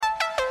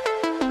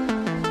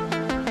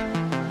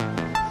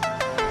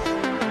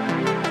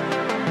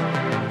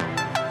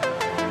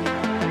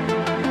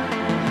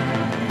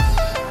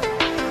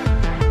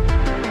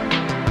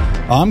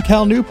I'm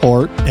Cal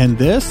Newport, and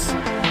this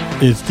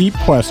is Deep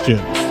Questions,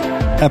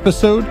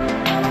 episode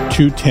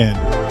 210.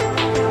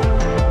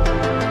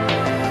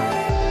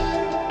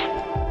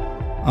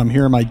 I'm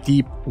here in my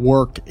Deep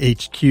Work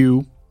HQ.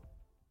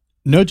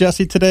 No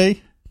Jesse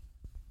today.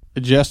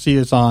 Jesse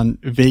is on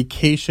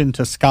vacation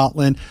to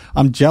Scotland.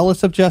 I'm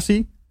jealous of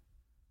Jesse.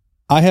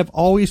 I have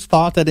always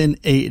thought that in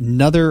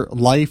another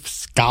life,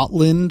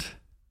 Scotland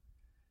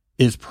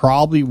is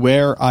probably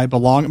where I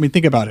belong. I mean,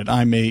 think about it.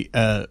 I'm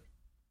a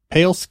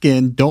pale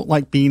skin, don't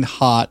like being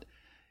hot,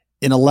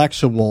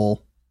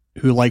 intellectual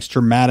who likes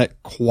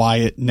dramatic,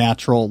 quiet,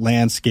 natural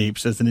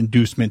landscapes as an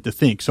inducement to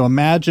think. So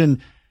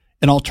imagine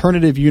an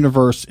alternative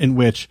universe in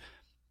which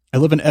I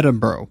live in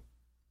Edinburgh,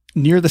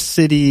 near the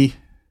city,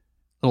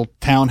 little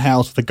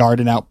townhouse with a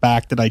garden out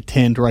back that I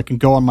tend, where I can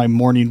go on my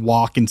morning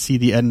walk and see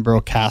the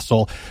Edinburgh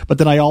Castle. But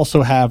then I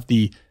also have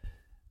the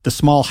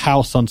small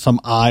house on some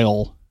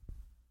isle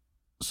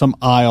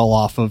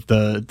off of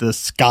the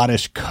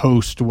Scottish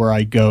coast where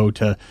I go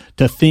to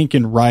think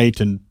and write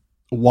and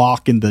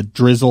walk in the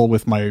drizzle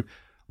with my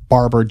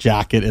Barber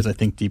jacket as I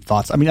think deep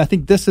thoughts. I mean, I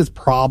think this is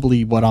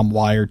probably what I'm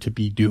wired to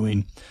be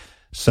doing.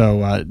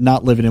 So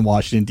not living in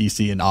Washington,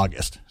 D.C. in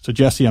August. So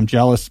Jesse, I'm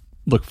jealous.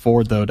 Look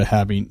forward, though, to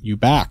having you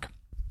back.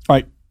 All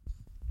right,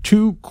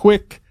 two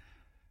quick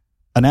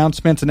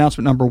announcements.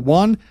 Announcement number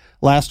one,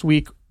 last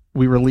week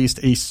we released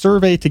a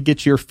survey to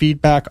get your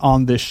feedback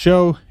on this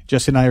show.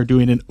 Jesse and I are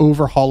doing an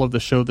overhaul of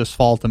the show this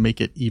fall to make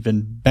it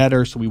even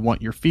better, so we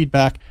want your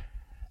feedback.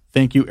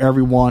 Thank you,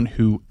 everyone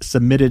who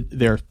submitted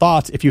their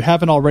thoughts. If you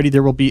haven't already,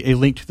 there will be a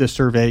link to this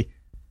survey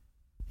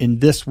in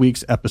this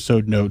week's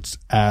episode notes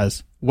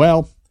as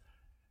well.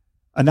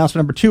 Announcement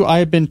number two, I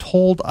have been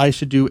told I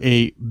should do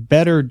a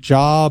better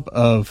job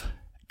of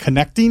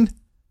connecting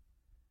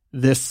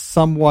this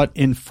somewhat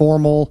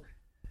informal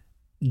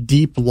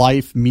deep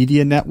life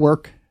media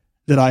network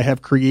that I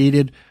have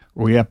created,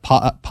 where we have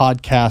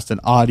podcast and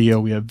audio,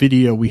 we have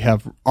video, we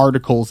have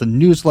articles and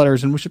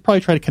newsletters, and we should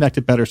probably try to connect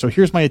it better. So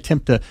here's my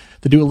attempt to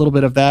do a little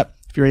bit of that.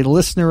 If you're a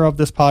listener of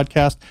this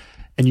podcast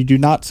and you do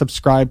not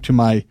subscribe to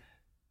my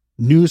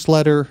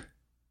newsletter,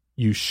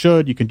 you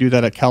should. You can do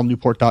that at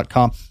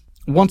calnewport.com.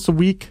 Once a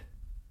week,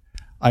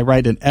 I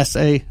write an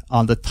essay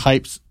on the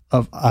types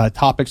of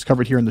topics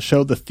covered here in the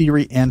show, the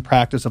theory and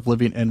practice of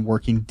living and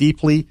working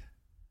deeply.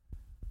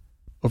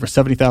 Over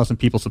 70,000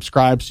 people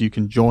subscribe, so you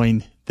can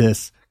join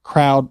this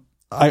crowd.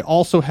 I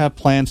also have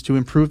plans to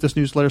improve this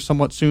newsletter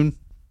somewhat soon,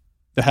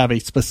 to have a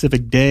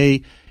specific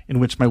day in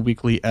which my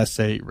weekly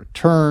essay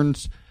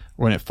returns.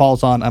 When it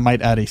falls on, I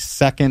might add a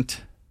second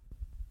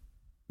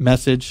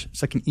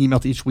email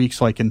to each week,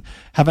 so I can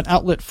have an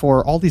outlet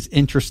for all these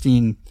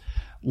interesting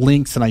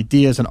links and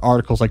ideas and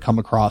articles I come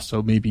across.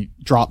 So maybe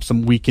drop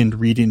some weekend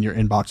reading in your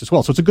inbox as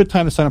well. So it's a good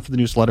time to sign up for the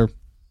newsletter.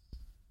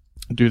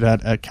 Do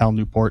that at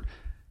calnewport.com.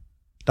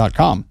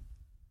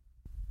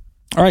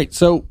 All right.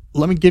 So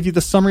let me give you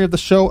the summary of the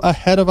show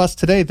ahead of us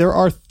today. There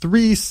are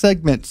three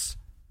segments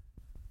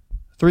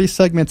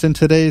in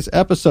today's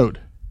episode.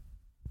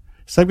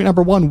 Segment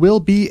number one will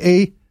be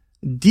a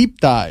deep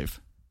dive.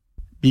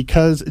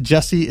 Because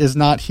Jesse is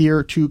not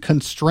here to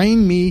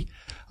constrain me,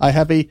 I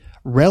have a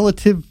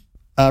relatively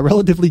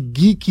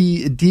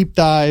geeky deep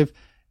dive.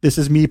 This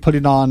is me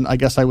putting on, I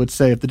guess I would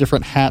say, of the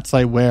different hats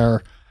I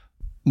wear,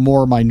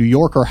 more my New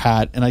Yorker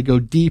hat, and I go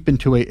deep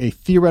into a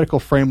theoretical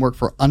framework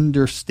for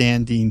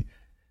understanding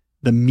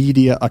the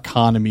media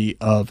economy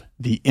of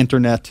the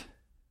internet.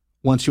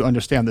 Once you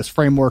understand this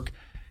framework,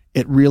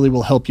 it really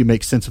will help you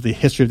make sense of the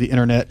history of the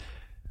internet,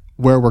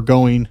 where we're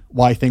going,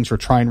 why things we're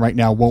trying right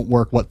now won't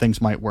work, what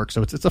things might work.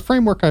 So it's a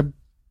framework I'm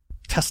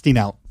testing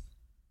out.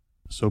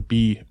 So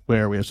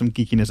beware, we have some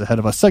geekiness ahead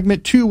of us.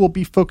 Segment two will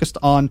be focused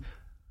on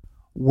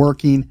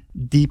working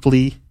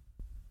deeply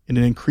in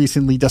an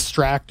increasingly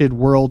distracted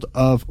world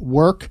of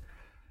work.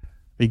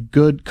 A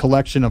good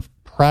collection of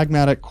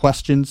pragmatic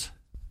questions,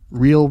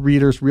 real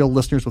readers, real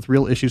listeners with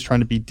real issues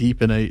trying to be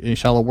deep in a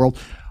shallow world.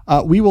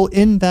 We will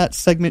end that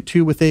segment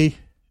two with a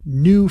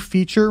new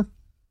feature,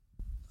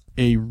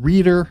 a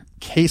reader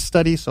case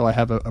study. So I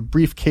have a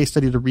brief case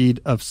study to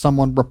read of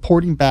someone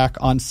reporting back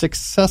on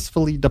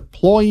successfully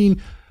deploying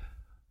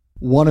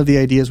one of the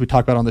ideas we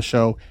talk about on the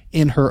show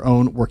in her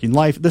own working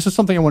life. This is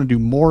something I want to do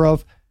more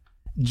of.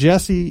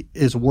 Jesse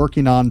is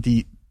working on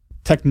the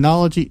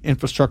technology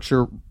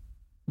infrastructure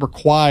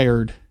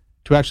required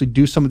to actually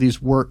do some of these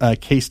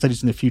case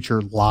studies in the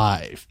future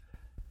live.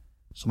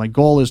 So my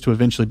goal is to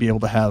eventually be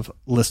able to have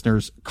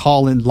listeners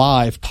call in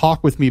live,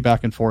 talk with me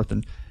back and forth,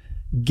 and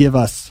give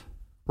us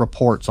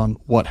reports on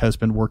what has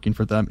been working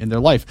for them in their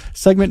life.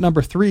 Segment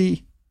number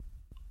three,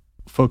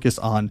 focus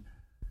on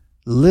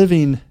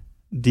living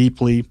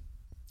deeply.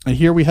 And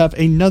here we have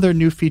another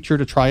new feature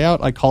to try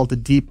out. I call it the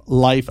Deep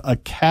Life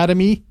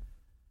Academy.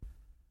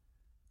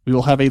 We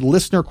will have a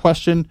listener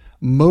question,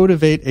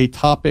 motivate a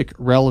topic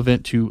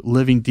relevant to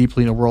living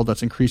deeply in a world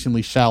that's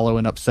increasingly shallow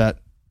and upset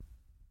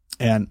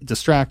and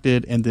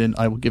distracted. And then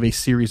I will give a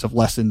series of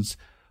lessons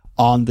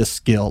on this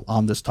skill,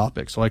 on this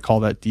topic. So I call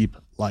that Deep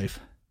Life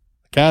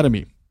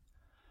Academy.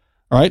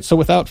 All right. So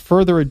without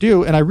further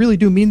ado, and I really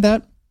do mean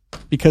that,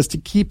 because to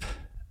keep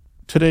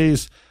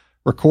today's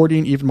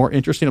recording even more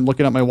interesting, I'm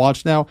looking at my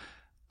watch now.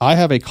 I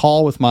have a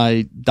call with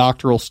my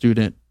doctoral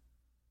student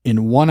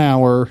in 1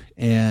 hour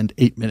and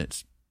 8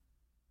 minutes.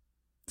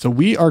 So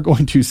we are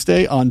going to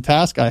stay on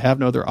task. I have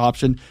no other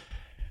option.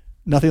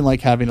 Nothing like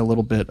having a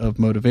little bit of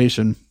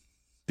motivation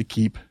to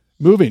keep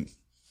moving.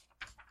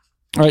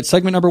 All right,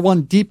 segment number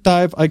 1, deep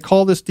dive. I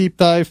call this deep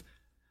dive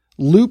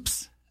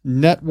loops,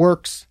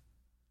 networks,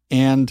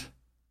 and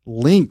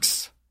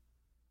links.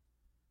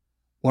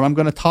 What I'm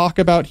going to talk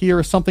about here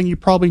is something you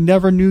probably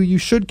never knew you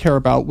should care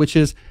about, which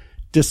is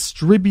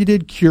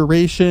distributed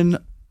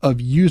curation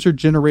of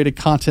user-generated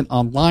content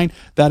online.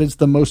 That is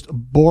the most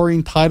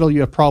boring title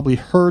you have probably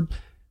heard.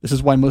 This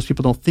is why most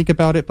people don't think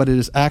about it, but it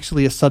is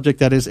actually a subject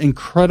that is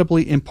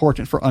incredibly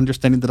important for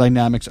understanding the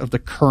dynamics of the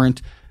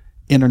current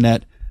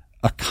internet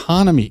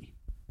economy.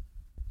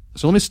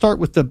 So let me start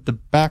with the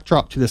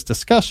backdrop to this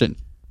discussion,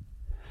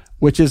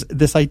 which is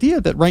this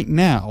idea that right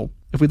now,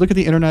 if we look at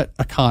the internet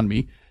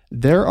economy,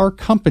 there are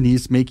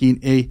companies making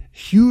a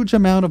huge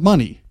amount of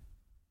money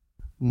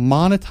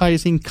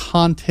monetizing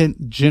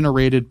content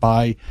generated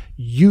by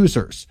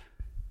users,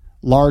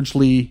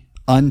 largely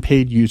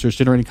unpaid users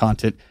generating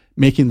content,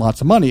 making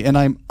lots of money. And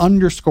I'm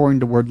underscoring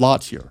the word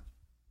lots here.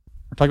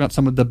 We're talking about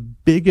some of the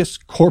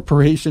biggest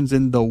corporations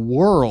in the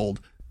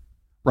world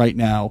right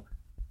now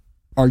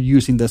are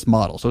using this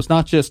model. So it's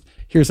not just,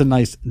 here's a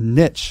nice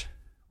niche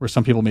where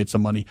some people made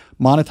some money.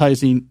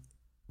 Monetizing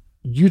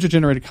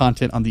user-generated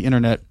content on the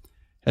internet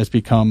has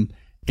become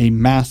a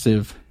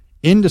massive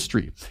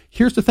industry.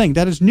 Here's the thing,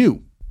 that is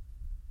new.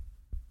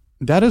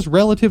 That is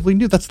relatively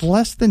new. That's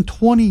less than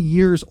 20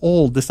 years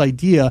old, this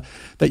idea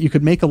that you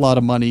could make a lot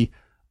of money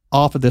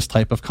off of this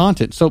type of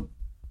content. So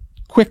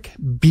quick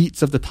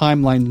beats of the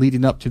timeline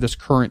leading up to this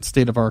current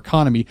state of our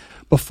economy.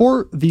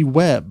 Before the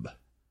web,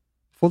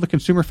 before the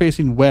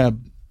consumer-facing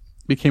web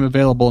became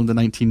available in the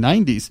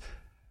 1990s,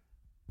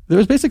 there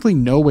was basically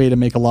no way to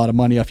make a lot of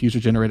money off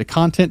user-generated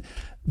content.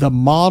 The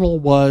model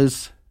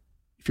was,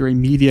 if you're a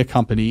media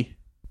company,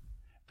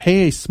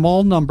 pay a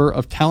small number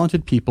of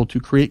talented people to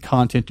create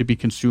content to be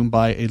consumed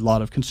by a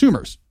lot of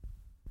consumers.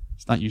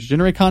 It's not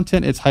user-generated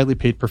content, it's highly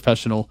paid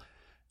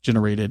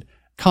professional-generated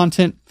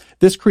content.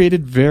 This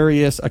created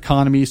various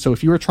economies. So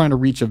if you were trying to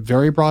reach a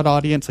very broad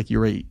audience, like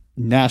you're a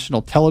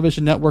national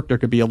television network, there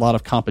could be a lot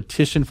of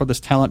competition for this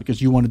talent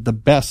because you wanted the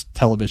best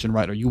television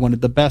writer, you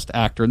wanted the best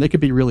actor, and they could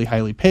be really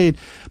highly paid.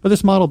 But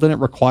this model didn't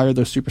require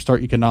those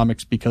superstar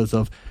economics because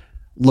of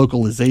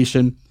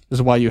localization. This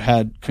is why you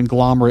had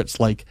conglomerates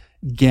like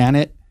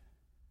Gannett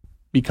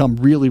become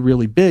really,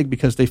 really big,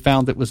 because they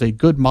found it was a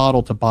good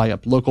model to buy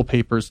up local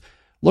papers.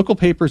 Local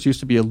papers used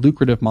to be a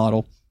lucrative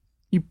model.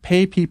 You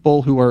pay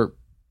people who are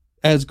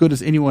as good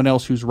as anyone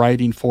else who's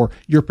writing for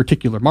your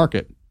particular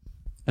market,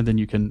 and then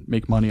you can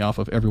make money off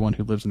of everyone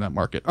who lives in that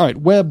market. All right,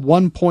 Web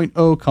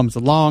 1.0 comes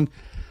along,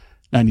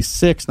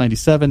 96,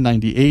 97,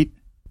 98.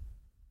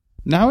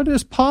 Now it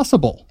is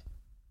possible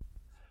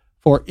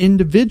for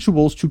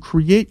individuals to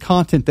create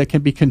content that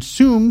can be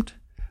consumed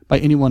by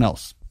anyone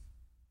else.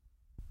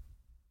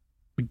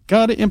 We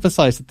got to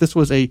emphasize that this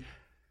was a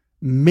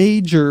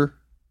major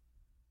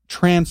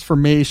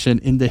transformation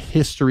in the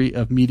history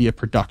of media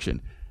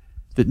production,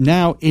 that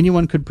now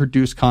anyone could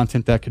produce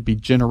content that could be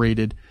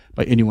generated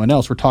by anyone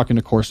else. We're talking,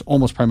 of course,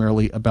 almost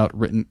primarily about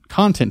written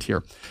content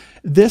here.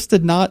 This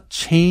did not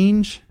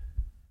change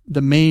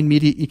the main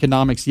media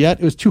economics yet.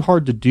 It was too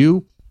hard to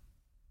do.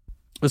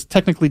 It was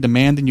technically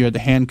demanding. You had to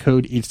hand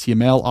code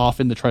HTML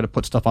often to try to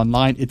put stuff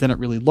online. It didn't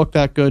really look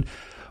that good.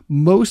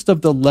 Most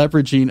of the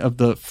leveraging of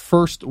the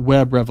first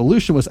web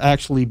revolution was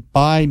actually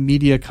by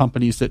media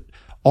companies that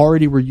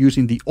already were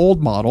using the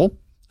old model,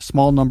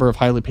 small number of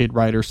highly paid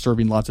writers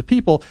serving lots of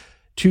people,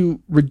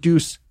 to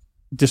reduce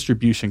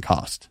distribution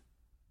cost.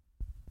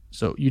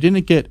 So you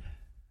didn't get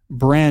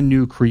brand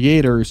new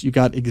creators. You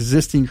got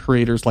existing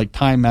creators like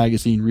Time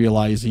Magazine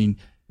realizing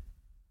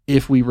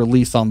if we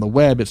release on the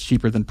web, it's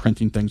cheaper than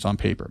printing things on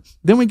paper.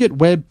 Then we get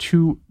Web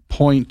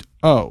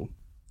 2.0.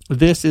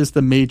 This is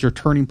the major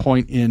turning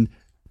point in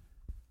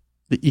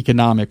the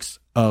economics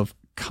of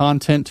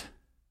content.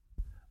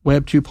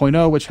 Web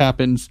 2.0, which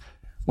happens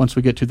once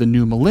we get to the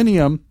new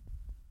millennium,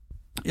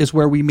 is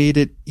where we made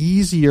it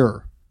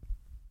easier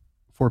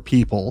for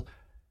people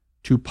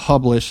to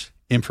publish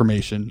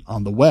information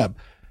on the web.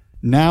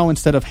 Now,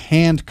 instead of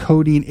hand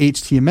coding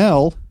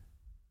HTML,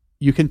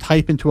 you can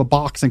type into a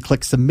box and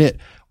click submit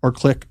or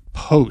click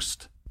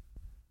post.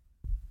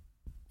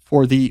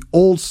 For the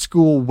old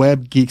school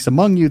web geeks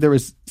among you, there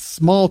was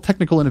small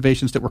technical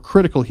innovations that were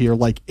critical here,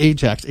 like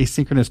AJAX,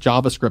 asynchronous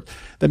JavaScript,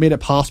 that made it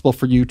possible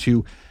for you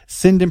to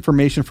send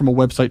information from a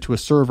website to a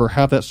server,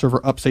 have that server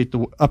update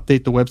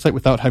the website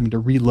without having to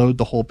reload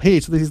the whole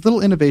page. So these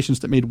little innovations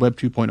that made Web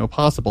 2.0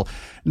 possible.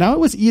 Now it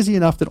was easy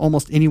enough that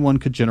almost anyone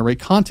could generate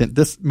content.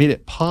 This made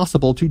it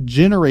possible to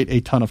generate a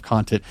ton of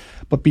content.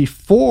 But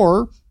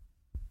before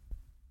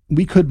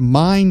we could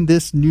mine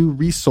this new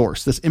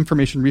resource, this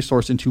information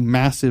resource, into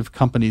massive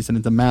companies and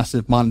into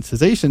massive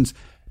monetizations,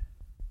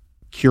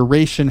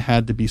 curation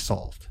had to be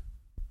solved.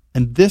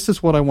 And this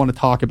is what I want to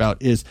talk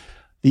about, is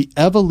the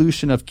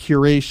evolution of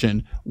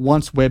curation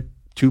once Web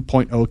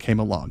 2.0 came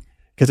along.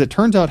 Because it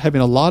turns out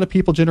having a lot of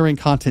people generating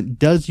content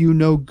does you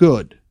no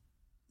good.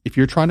 If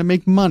you're trying to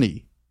make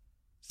money,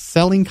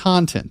 selling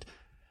content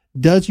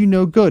does you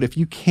no good if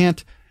you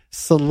can't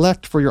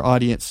select for your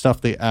audience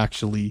stuff they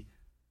actually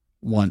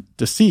want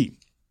to see.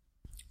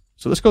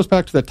 So this goes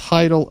back to the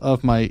title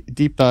of my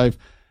deep dive,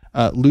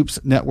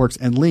 Loops, Networks,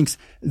 and Links.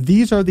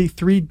 These are the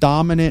three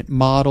dominant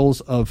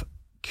models of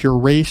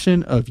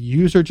curation of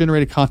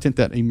user-generated content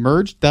that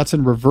emerged. That's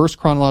in reverse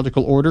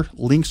chronological order.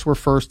 Links were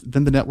first,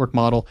 then the network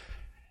model,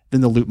 then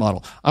the loop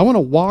model. I want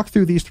to walk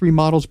through these three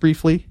models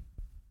briefly,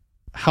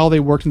 how they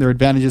work and their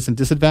advantages and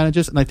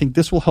disadvantages, and I think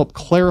this will help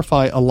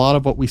clarify a lot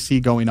of what we see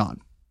going on.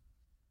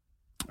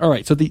 All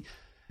right, so the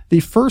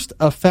first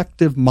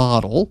effective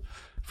model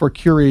for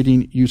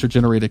curating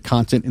user-generated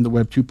content in the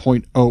Web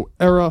 2.0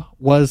 era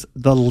was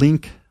the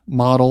link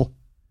model.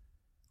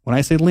 When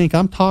I say link,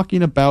 I'm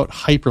talking about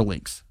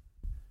hyperlinks.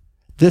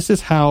 This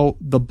is how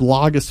the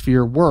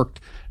blogosphere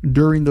worked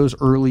during those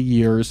early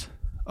years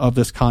of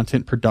this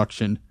content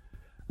production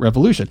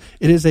revolution.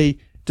 It is a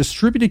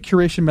distributed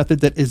curation method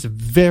that is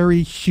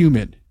very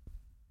human.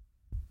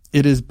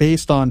 It is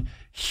based on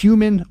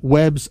human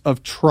webs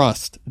of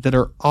trust that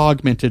are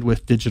augmented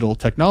with digital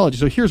technology.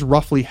 So here's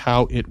roughly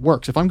how it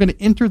works. If I'm going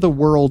to enter the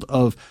world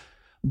of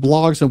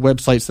blogs and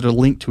websites that are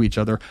linked to each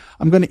other,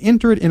 I'm going to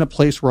enter it in a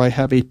place where I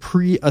have a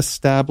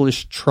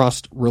pre-established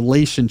trust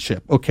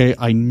relationship. Okay,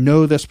 I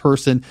know this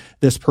person.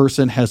 This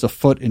person has a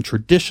foot in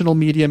traditional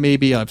media,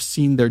 maybe. I've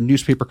seen their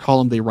newspaper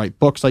column. They write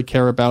books I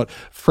care about.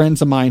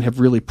 Friends of mine have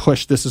really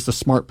pushed, this is the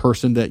smart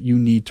person that you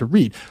need to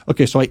read.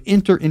 Okay, so I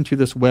enter into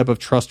this web of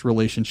trust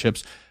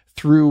relationships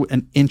through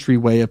an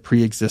entryway of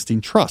pre-existing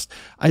trust.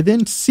 I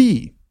then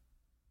see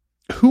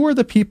who are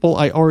the people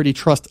I already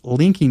trust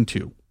linking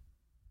to.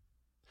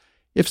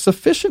 If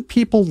sufficient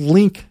people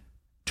link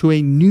to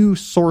a new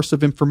source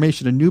of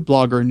information, a new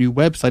blog or a new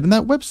website, and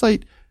that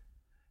website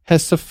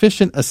has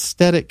sufficient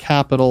aesthetic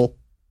capital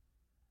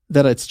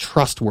that it's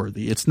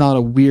trustworthy. It's not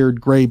a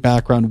weird gray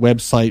background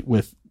website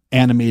with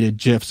animated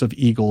GIFs of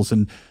eagles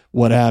and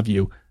what have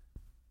you,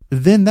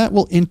 then that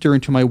will enter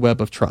into my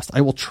web of trust.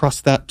 I will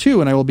trust that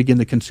too, and I will begin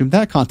to consume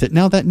that content.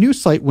 Now that new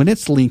site, when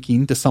it's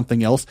linking to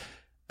something else,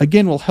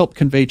 again, will help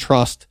convey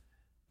trust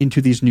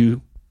into these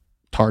new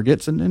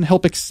targets and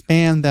help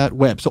expand that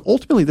web. So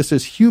ultimately, this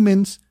is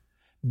humans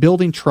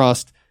building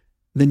trust,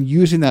 then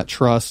using that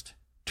trust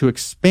to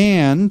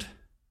expand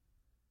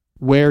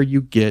where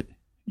you get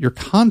your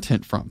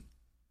content from.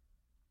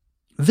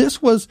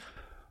 This was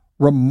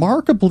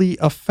remarkably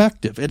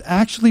effective. It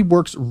actually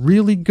works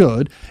really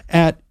good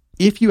at,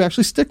 if you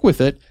actually stick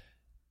with it,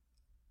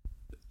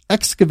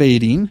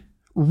 excavating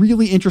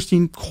really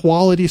interesting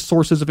quality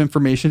sources of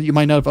information that you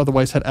might not have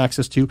otherwise had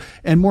access to,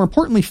 and more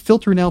importantly,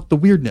 filtering out the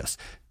weirdness.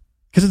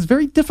 Because it's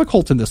very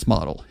difficult in this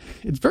model.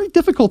 It's very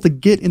difficult to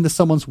get into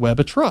someone's web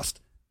of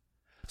trust.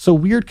 So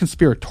weird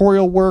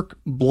conspiratorial work,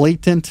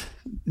 blatant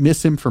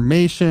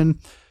misinformation,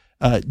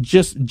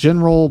 just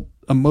general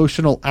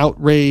emotional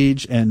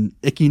outrage and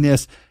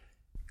ickiness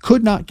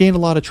could not gain a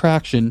lot of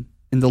traction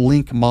in the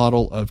link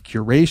model of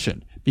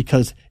curation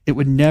because it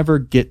would never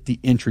get the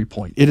entry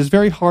point. It is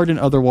very hard, in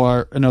other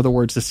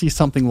words, to see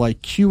something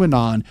like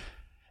QAnon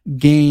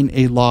gain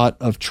a lot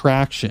of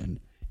traction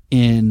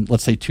in,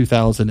 let's say,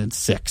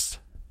 2006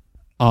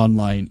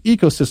 online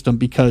ecosystem,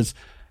 because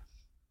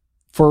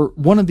for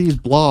one of these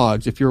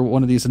blogs, if you're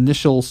one of these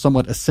initial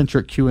somewhat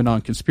eccentric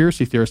QAnon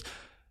conspiracy theorists,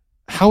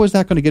 how is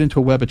that going to get into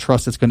a web of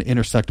trust that's going to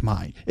intersect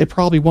mine? It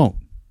probably won't.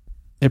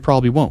 It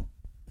probably won't.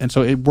 And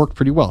so it worked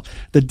pretty well.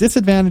 The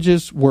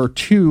disadvantages were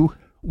two.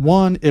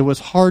 One, it was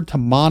hard to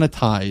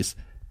monetize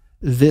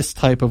this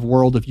type of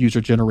world of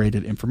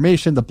user-generated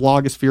information. The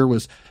blogosphere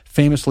was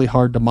famously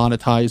hard to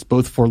monetize,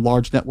 both for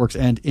large networks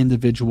and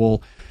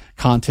individual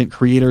content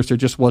creators. There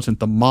just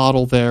wasn't the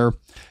model there.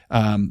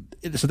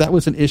 So that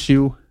was an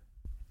issue.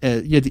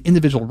 You had the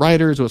individual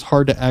writers. It was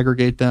hard to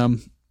aggregate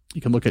them. You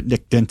can look at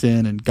Nick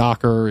Denton and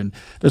Gawker, and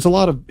there's a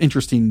lot of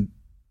interesting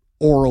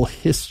oral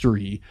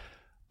history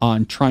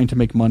on trying to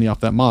make money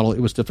off that model. It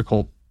was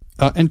difficult.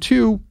 And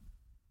two,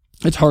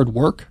 it's hard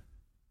work.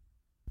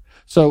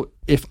 So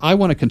if I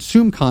want to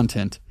consume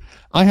content,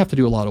 I have to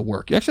do a lot of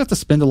work. You actually have to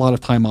spend a lot of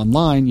time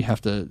online. You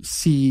have to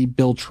see,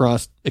 build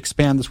trust,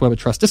 expand this web of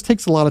trust. This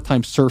takes a lot of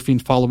time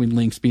surfing, following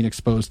links, being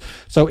exposed.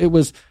 So it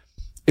was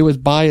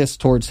biased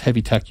towards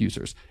heavy tech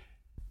users.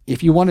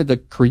 If you wanted to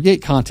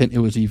create content, it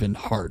was even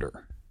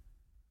harder,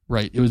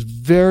 right? It was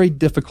very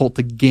difficult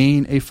to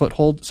gain a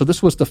foothold. So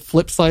this was the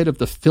flip side of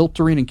the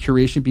filtering and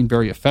curation being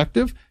very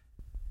effective.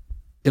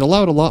 It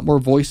allowed a lot more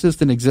voices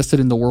than existed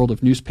in the world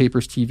of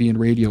newspapers, TV, and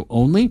radio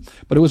only,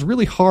 but it was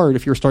really hard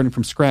if you're starting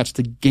from scratch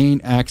to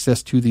gain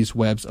access to these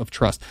webs of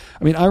trust.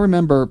 I mean, I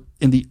remember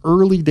in the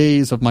early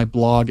days of my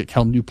blog at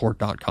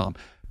calnewport.com,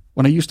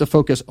 when I used to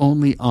focus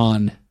only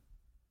on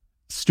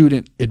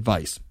student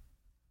advice,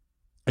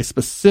 I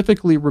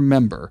specifically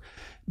remember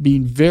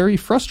being very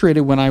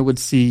frustrated when I would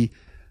see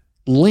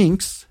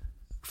links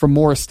from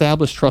more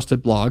established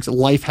trusted blogs.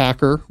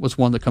 Lifehacker was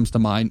one that comes to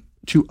mind,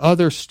 to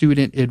other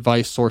student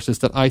advice sources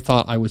that I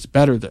thought I was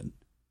better than.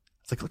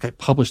 It's like, look, I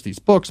published these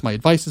books. My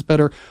advice is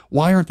better.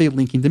 Why aren't they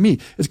linking to me?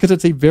 It's because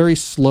it's a very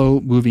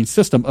slow moving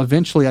system.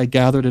 Eventually, I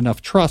gathered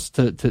enough trust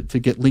to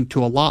get linked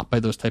to a lot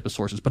by those type of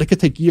sources, but it could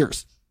take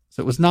years.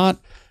 So it was not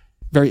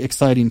very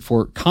exciting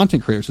for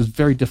content creators. It was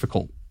very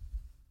difficult.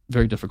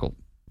 Very difficult.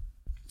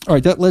 All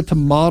right, that led to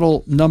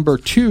model number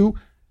 2. We'll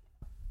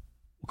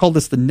call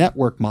this the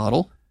network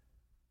model.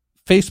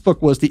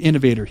 Facebook was the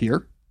innovator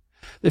here.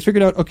 They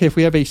figured out, okay, if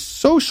we have a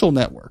social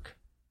network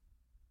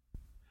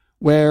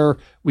where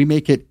we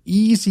make it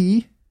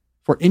easy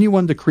for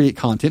anyone to create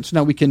content, so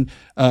now we can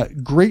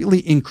greatly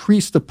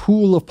increase the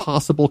pool of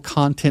possible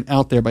content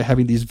out there by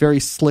having these very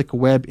slick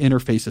web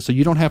interfaces. So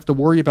you don't have to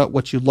worry about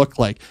what you look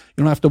like.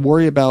 You don't have to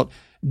worry about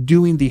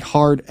doing the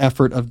hard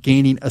effort of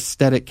gaining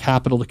aesthetic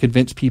capital to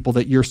convince people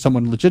that you're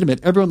someone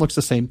legitimate. Everyone looks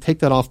the same. Take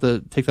that off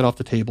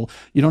the table.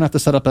 You don't have to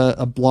set up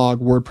a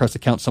blog WordPress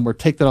account somewhere.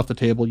 Take that off the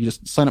table. You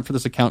just sign up for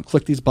this account,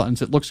 click these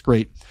buttons. It looks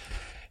great.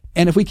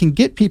 And if we can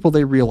get people,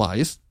 they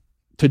realize,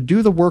 to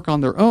do the work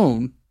on their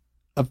own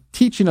of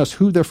teaching us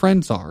who their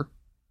friends are,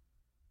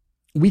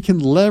 we can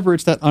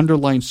leverage that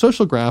underlying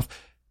social graph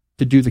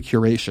to do the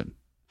curation.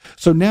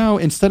 So now,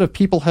 instead of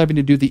people having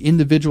to do the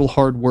individual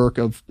hard work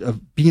of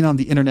being on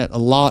the internet a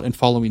lot and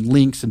following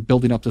links and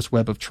building up this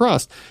web of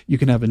trust, you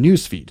can have a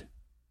news feed.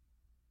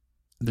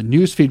 The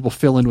news feed will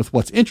fill in with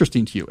what's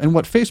interesting to you. And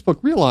what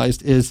Facebook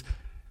realized is,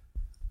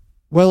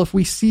 well, if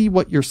we see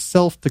what your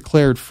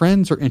self-declared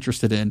friends are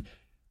interested in,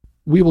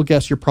 we will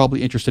guess you're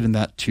probably interested in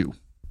that too.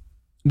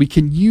 We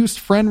can use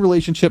friend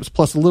relationships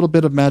plus a little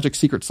bit of magic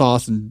secret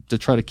sauce and to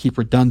try to keep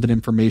redundant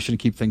information,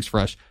 keep things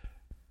fresh,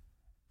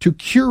 to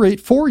curate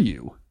for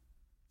you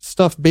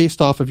stuff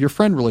based off of your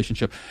friend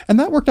relationship. And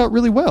that worked out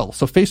really well.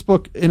 So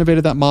Facebook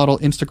innovated that model.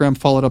 Instagram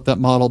followed up that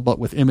model, but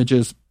with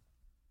images.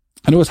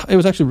 And it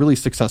was actually really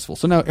successful.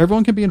 So now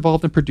everyone can be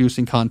involved in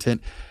producing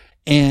content,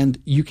 and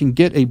you can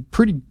get a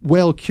pretty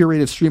well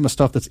curated stream of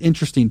stuff that's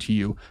interesting to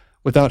you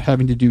without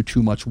having to do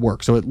too much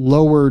work. So it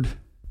lowered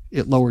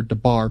the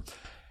bar.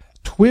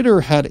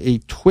 Twitter had a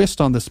twist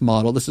on this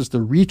model. This is the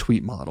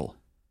retweet model.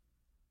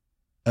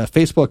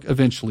 Facebook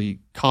eventually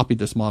copied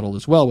this model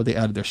as well, where they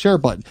added their share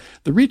button.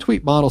 The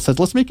retweet model says,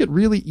 let's make it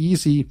really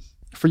easy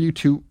for you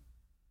to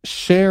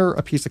share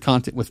a piece of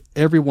content with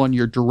everyone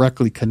you're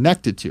directly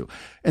connected to.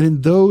 And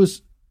then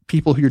those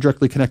people who you're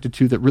directly connected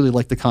to that really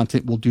like the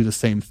content will do the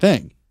same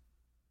thing.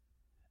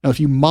 Now, if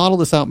you model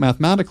this out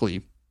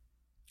mathematically,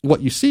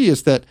 what you see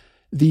is that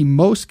the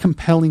most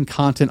compelling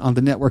content on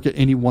the network at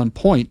any one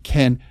point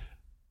can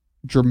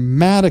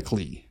dramatic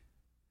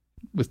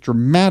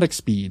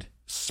speed,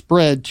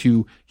 spread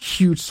to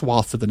huge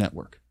swaths of the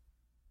network.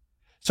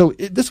 So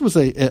this was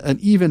an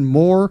even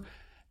more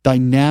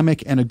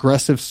dynamic and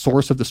aggressive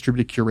source of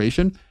distributed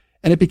curation,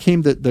 and it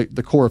became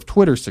the core of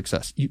Twitter's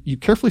success. You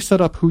carefully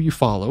set up who you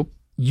follow.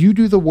 You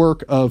do the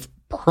work of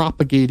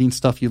propagating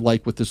stuff you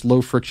like with this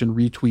low friction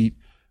retweet,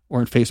 or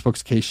in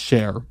Facebook's case,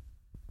 share.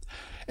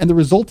 And the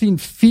resulting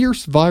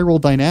fierce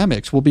viral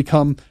dynamics will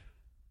become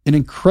an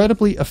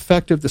incredibly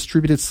effective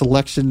distributed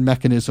selection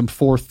mechanism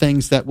for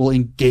things that will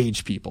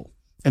engage people.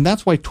 And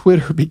that's why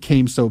Twitter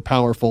became so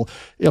powerful.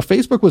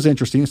 Facebook was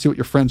interesting to see what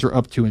your friends are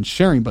up to and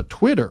sharing, but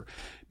Twitter,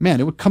 man,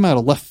 it would come out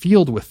of left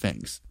field with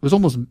things. It was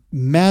almost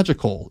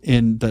magical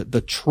in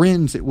the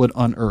trends it would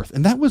unearth.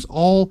 And that was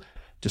all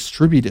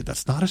distributed.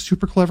 That's not a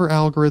super clever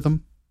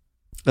algorithm.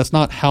 That's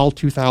not HAL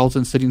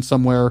 2000 sitting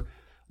somewhere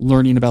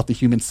learning about the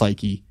human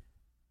psyche.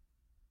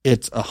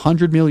 It's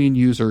 100 million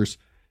users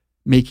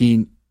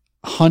making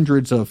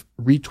hundreds of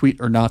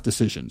retweet or not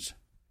decisions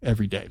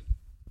every day.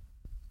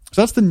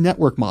 So that's the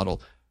network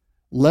model.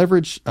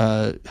 Leverage,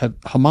 have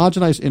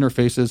homogenized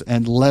interfaces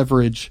and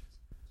leverage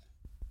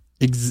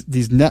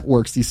these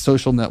networks, these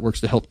social networks,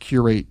 to help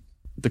curate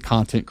the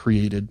content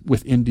created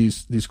within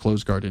these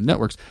closed garden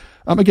networks.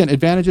 Again,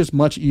 advantages,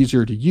 much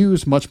easier to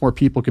use, much more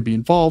people could be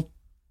involved.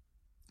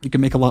 You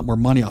can make a lot more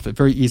money off it.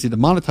 Very easy to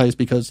monetize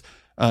because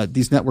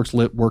these networks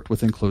worked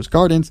within closed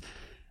gardens.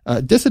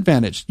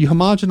 Disadvantage, you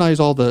homogenize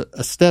all the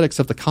aesthetics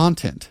of the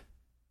content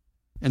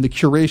and the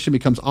curation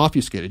becomes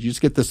obfuscated. You just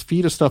get this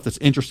feed of stuff that's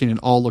interesting and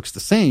all looks the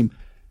same.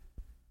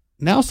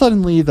 Now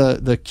suddenly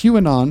the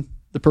QAnon,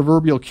 the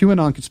proverbial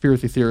QAnon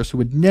conspiracy theorists who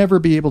would never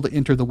be able to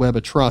enter the web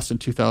of trust in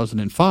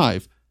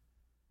 2005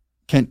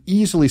 can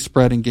easily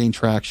spread and gain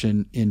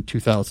traction in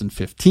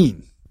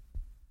 2015.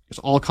 Because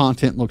all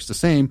content looks the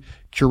same.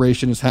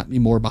 Curation is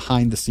happening more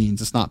behind the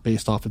scenes. It's not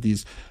based off of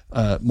these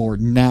more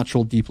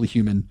natural, deeply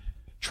human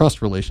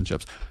trust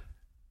relationships.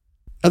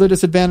 Other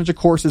disadvantage, of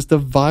course, is the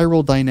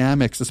viral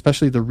dynamics,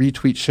 especially the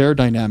retweet share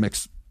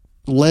dynamics,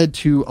 led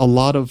to a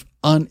lot of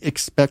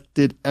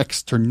unexpected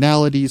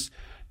externalities,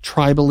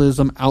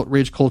 tribalism,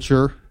 outrage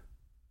culture,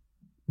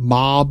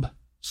 mob,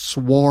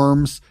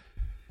 swarms,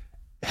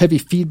 heavy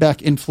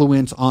feedback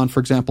influence on, for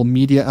example,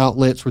 media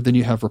outlets, where then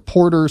you have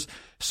reporters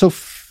so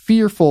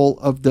fearful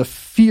of the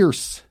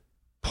fierce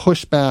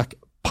pushback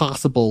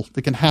possible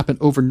that can happen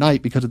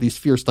overnight because of these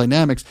fierce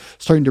dynamics,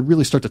 starting to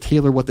really start to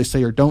tailor what they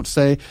say or don't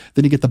say.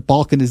 Then you get the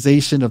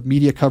balkanization of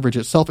media coverage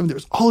itself. I mean,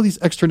 there's all of these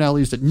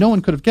externalities that no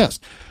one could have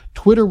guessed.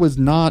 Twitter was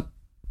not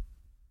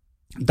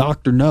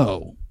Dr.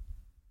 No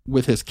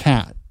with his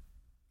cat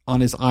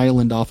on his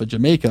island off of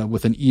Jamaica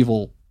with an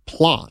evil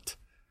plot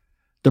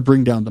to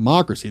bring down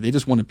democracy. They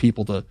just wanted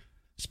people to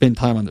spend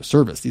time on their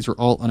service. These are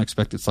all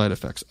unexpected side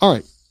effects. All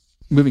right,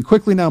 moving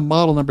quickly now,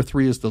 model number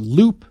 3 is the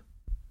loop.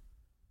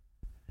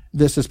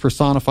 This is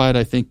personified,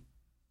 I think,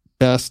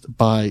 best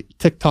by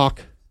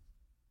TikTok.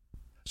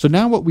 So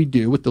now what we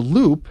do with the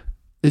loop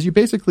is you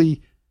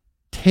basically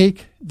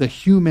take the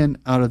human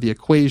out of the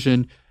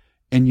equation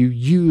and you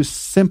use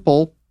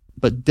simple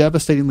but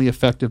devastatingly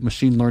effective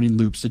machine learning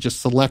loops to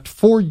just select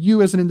for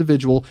you as an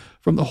individual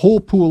from the whole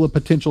pool of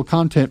potential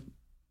content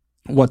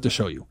what to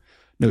show you.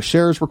 No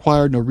shares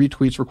required, no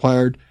retweets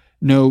required,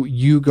 no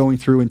you going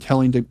through and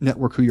telling the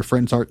network who your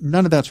friends are.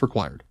 None of that's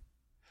required.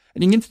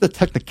 And you get into the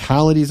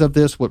technicalities of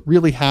this. What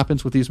really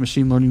happens with these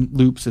machine learning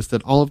loops is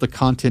that all of the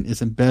content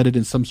is embedded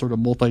in some sort of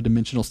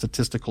multidimensional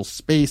statistical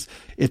space.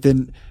 It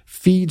then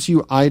feeds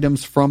you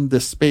items from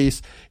this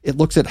space. It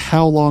looks at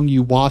how long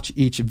you watch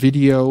each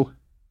video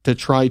to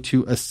try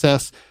to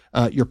assess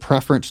your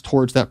preference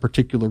towards that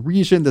particular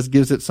region. This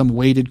gives it some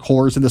weighted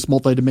cores in this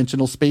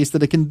multidimensional space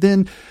that it can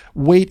then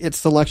weight its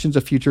selections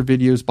of future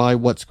videos by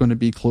what's going to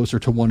be closer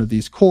to one of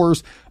these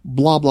cores.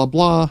 Blah, blah,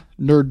 blah.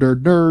 Nerd,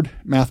 nerd, nerd.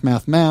 Math,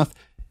 math, math.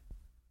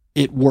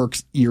 It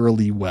works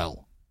eerily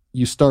well.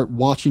 You start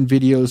watching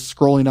videos,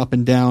 scrolling up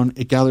and down.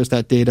 It gathers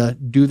that data.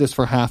 Do this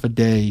for half a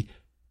day.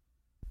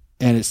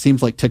 And it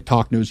seems like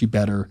TikTok knows you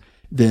better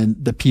than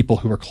the people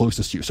who are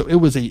closest to you. So it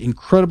was an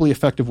incredibly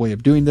effective way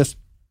of doing this.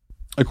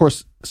 Of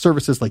course,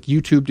 services like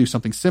YouTube do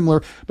something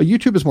similar, but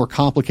YouTube is more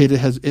complicated.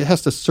 It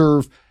has to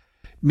serve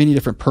many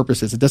different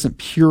purposes. It doesn't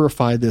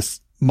purify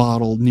this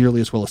model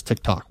nearly as well as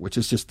TikTok, which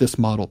is just this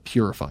model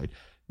purified.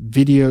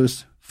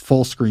 Videos,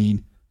 full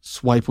screen,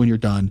 swipe when you're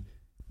done.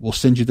 We'll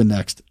send you the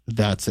next.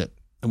 That's it.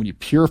 And when you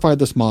purified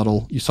this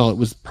model, you saw it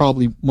was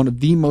probably one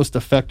of the most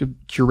effective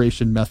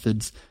curation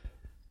methods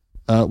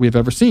we have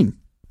ever seen.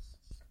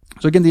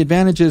 So again, the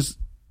advantage is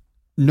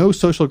no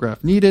social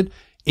graph needed.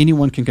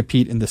 Anyone can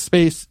compete in this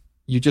space.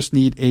 You just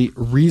need a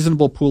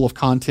reasonable pool of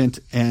content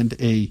and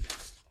a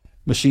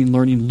machine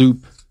learning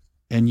loop,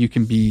 and you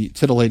can be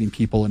titillating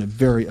people in a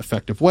very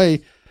effective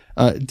way.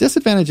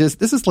 Disadvantage is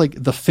this is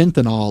like the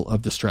fentanyl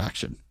of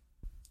distraction.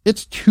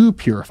 It's too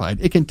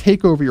purified. It can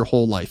take over your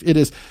whole life. It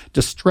is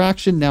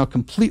distraction now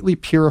completely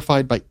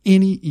purified by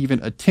any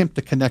even attempt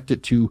to connect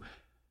it to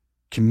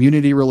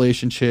community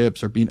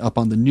relationships or being up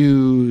on the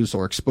news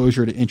or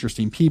exposure to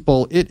interesting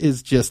people. It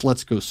is just,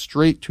 let's go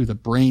straight to the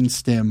brain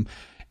stem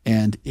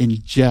and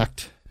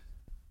inject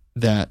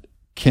that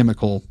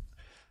chemical.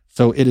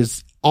 So it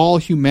is all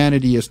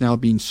humanity is now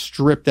being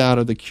stripped out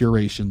of the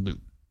curation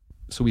loop.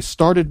 So we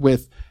started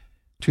with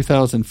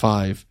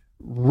 2005,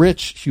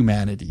 rich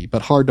humanity,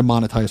 but hard to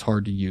monetize,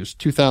 hard to use.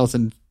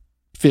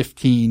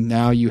 2015,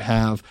 now you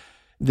have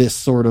this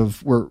sort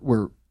of,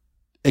 we're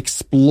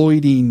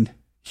exploiting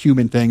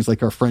human things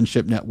like our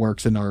friendship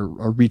networks and our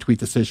retweet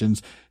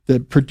decisions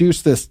that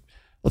produce this,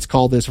 let's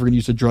call this, we're going to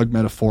use a drug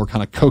metaphor,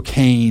 kind of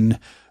cocaine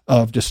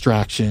of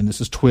distraction.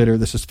 This is Twitter,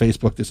 this is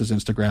Facebook, this is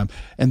Instagram.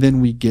 And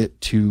then we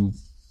get to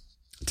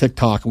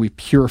TikTok and we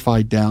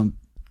purify down,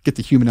 get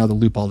the human out of the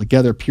loop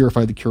altogether,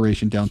 purify the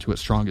curation down to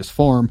its strongest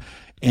form.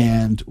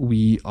 And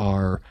we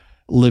are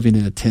living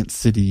in a tent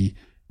city,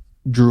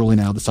 drooling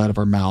out the side of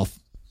our mouth,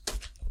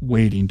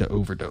 waiting to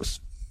overdose.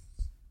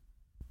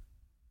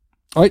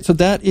 All right, so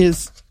that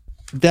is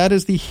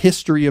the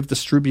history of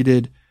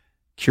distributed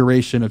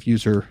curation of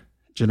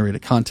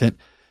user-generated content.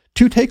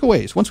 2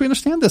 takeaways. Once we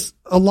understand this,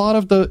 a lot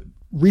of the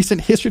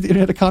recent history of the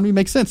internet economy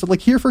makes sense. So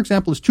like here, for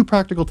example, is 2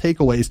 practical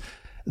takeaways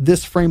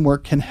this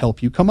framework can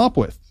help you come up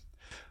with.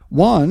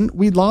 1,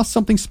 we lost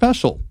something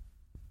special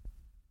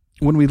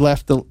when we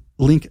left the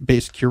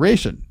link-based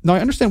curation. Now,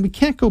 I understand we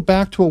can't go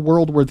back to a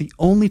world where the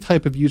only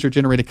type of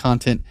user-generated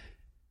content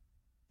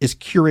is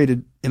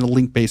curated in a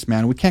link-based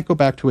manner. We can't go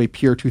back to a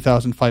pure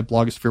 2005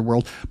 blogosphere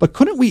world, but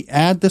couldn't we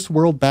add this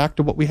world back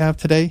to what we have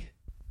today?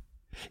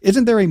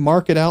 Isn't there a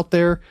market out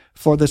there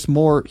for this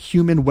more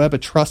human web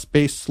of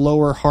trust-based,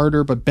 slower,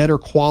 harder, but better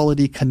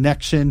quality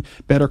connection,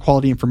 better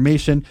quality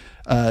information,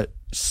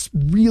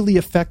 really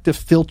effective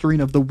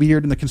filtering of the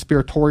weird and the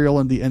conspiratorial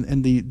and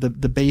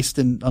the based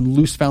and on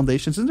loose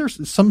foundations? Isn't there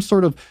some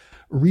sort of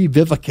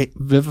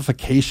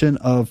revivification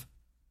of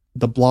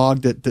the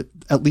blog that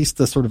at least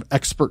the sort of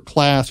expert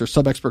class or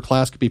sub-expert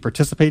class could be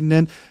participating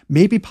in?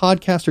 Maybe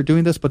podcasts are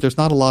doing this, but there's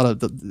not a lot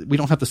of we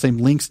don't have the same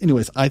links.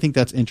 Anyways, I think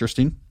that's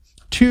interesting.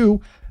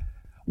 2,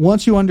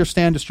 once you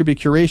understand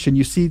distributed curation,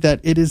 you see that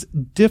it is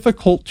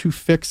difficult to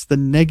fix the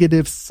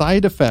negative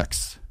side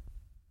effects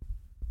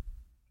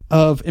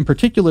of, in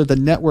particular, the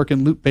network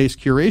and loop-based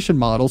curation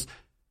models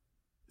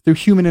through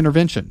human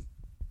intervention.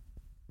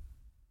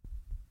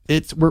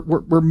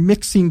 We're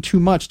mixing too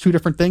much, 2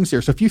 different things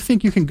here. So if you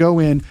think you can go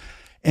in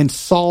and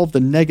solve the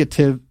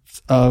negative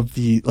of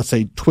the, let's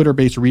say,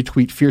 Twitter-based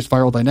retweet fierce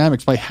viral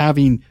dynamics by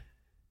having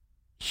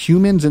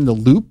humans in the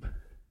loop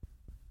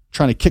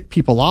trying to kick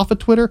people off of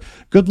Twitter,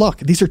 good luck.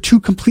 These are two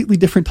completely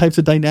different types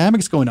of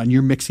dynamics going on.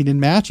 You're mixing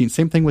and matching.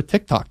 Same thing with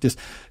TikTok, this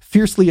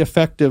fiercely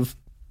effective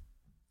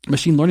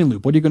machine learning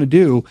loop. What are you going to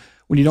do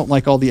when you don't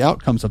like all the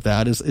outcomes of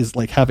that is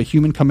like have a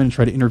human come in and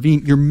try to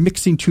intervene. You're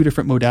mixing two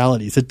different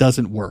modalities. It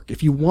doesn't work.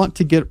 If you want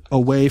to get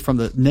away from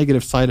the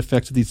negative side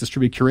effects of these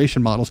distributed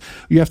curation models,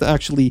 you have to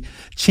actually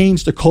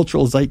change the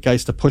cultural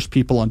zeitgeist to push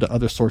people onto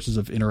other sources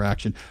of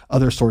interaction,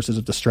 other sources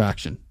of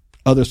distraction,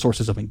 other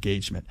sources of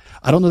engagement.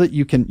 I don't know that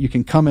you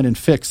can come in and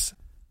fix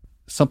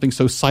something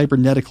so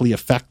cybernetically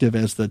effective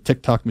as the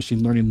TikTok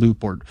machine learning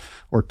loop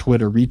or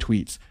Twitter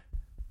retweets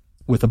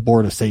with a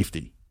board of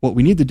safety. What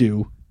we need to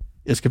do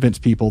is convince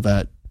people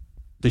that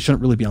they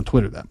shouldn't really be on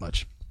Twitter that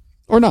much,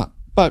 or not.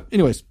 But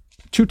anyways,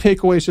 2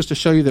 takeaways just to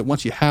show you that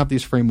once you have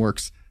these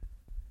frameworks,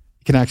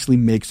 you can actually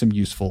make some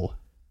useful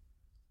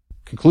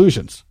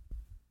conclusions.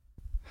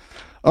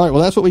 All right,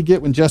 well, that's what we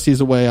get when Jesse's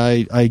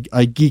away. I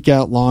geek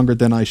out longer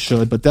than I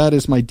should, but that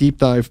is my deep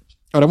dive.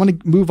 All right, I want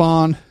to move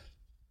on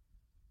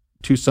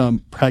to some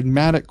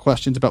pragmatic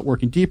questions about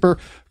working deeper.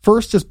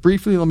 First, just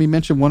briefly, let me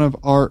mention one of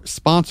our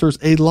sponsors,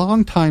 a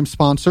longtime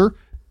sponsor,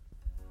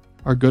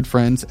 our good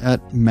friends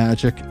at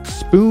Magic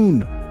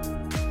Spoon.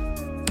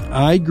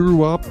 I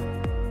grew up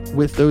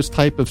with those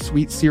type of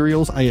sweet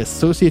cereals. I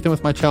associate them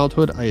with my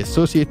childhood. I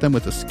associate them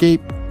with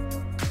escape.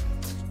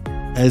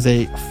 As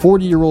a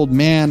 40-year-old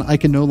man, I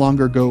can no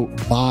longer go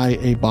buy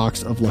a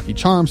box of Lucky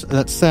Charms.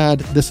 That's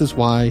sad. This is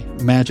why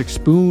Magic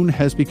Spoon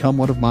has become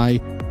one of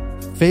my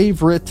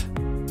favorite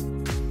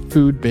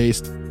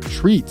food-based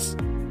treats.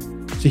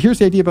 So here's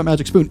the idea about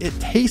Magic Spoon. It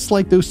tastes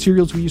like those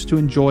cereals we used to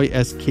enjoy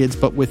as kids,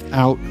 but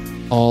without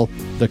all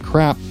the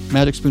crap.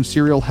 Magic Spoon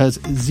cereal has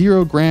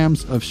 0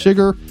 grams of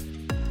sugar,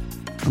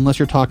 unless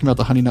you're talking about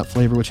the Honey Nut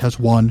flavor, which has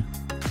 13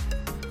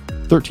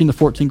 to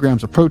 14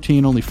 grams of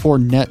protein, only 4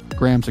 net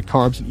grams of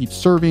carbs in each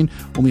serving,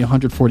 only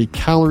 140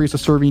 calories a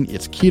serving.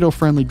 It's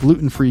keto-friendly,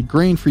 gluten-free,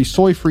 grain-free,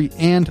 soy-free,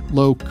 and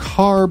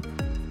low-carb.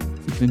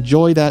 You can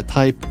enjoy that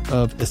type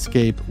of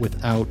escape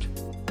without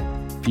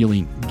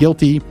feeling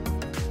guilty.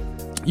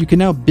 You can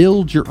now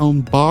build your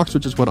own box,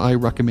 which is what I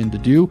recommend to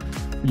do.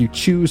 You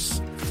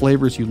choose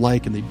flavors you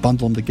like, and they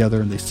bundle them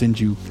together, and they send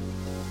you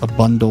a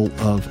bundle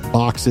of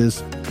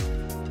boxes.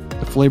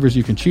 The flavors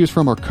you can choose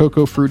from are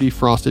cocoa, fruity,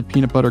 frosted,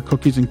 peanut butter,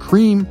 cookies and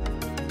cream,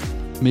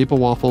 maple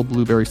waffle,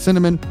 blueberry,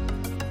 cinnamon,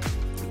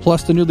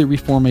 plus the newly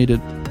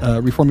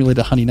reformulated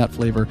honey nut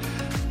flavor.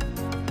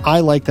 I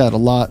like that a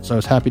lot, so I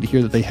was happy to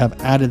hear that they have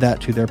added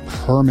that to their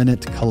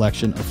permanent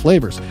collection of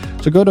flavors.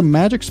 So go to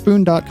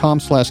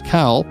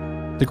magicspoon.com/Cal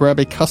to grab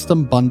a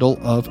custom bundle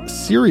of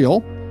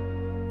cereal.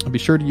 And be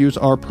sure to use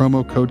our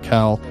promo code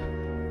CAL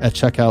at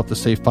checkout to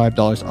save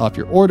 $5 off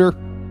your order.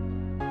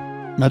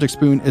 Magic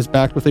Spoon is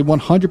backed with a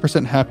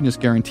 100% happiness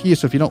guarantee,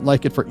 so if you don't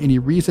like it for any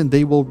reason,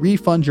 they will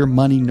refund your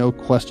money, no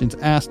questions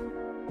asked.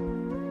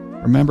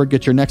 Remember,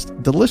 get your next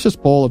delicious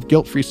bowl of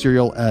guilt-free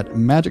cereal at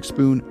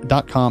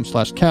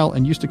magicspoon.com/Cal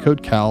and use the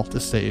code CAL to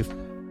save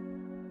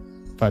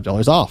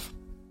 $5 off.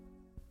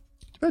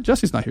 Too bad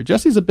Jesse's not here.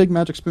 Jesse's a big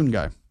Magic Spoon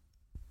guy.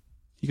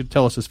 He could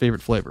tell us his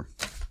favorite flavor.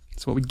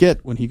 That's what we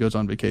get when he goes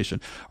on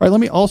vacation. All right, let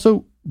me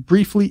also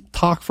briefly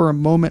talk for a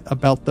moment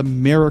about the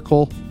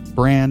Miracle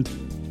brand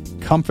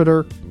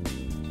comforter.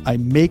 I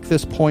make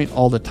this point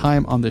all the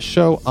time on this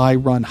show. I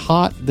run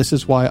hot. This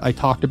is why I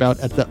talked about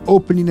at the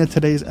opening of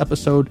today's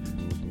episode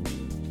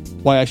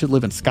why I should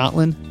live in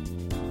Scotland.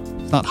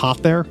 It's not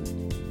hot there,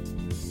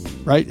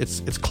 right?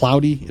 It's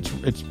cloudy.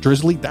 It's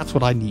drizzly. That's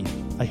what I need.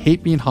 I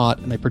hate being hot,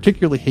 and I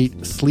particularly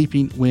hate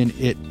sleeping when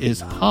it is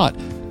hot.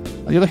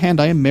 On the other hand,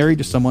 I am married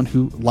to someone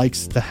who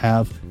likes to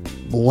have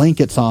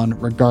blankets on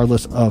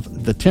regardless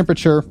of the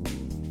temperature.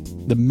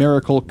 The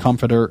Miracle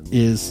comforter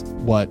is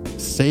what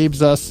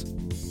saves us.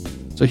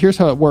 So here's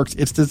how it works.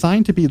 It's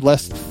designed to be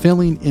less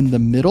filling in the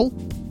middle,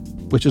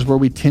 which is where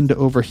we tend to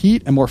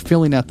overheat, and more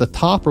filling at the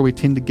top where we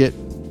tend to get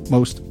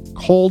most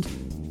cold.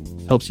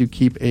 Helps you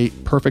keep a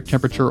perfect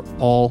temperature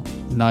all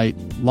night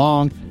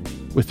long.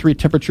 With 3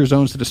 temperature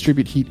zones to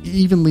distribute heat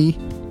evenly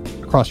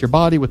across your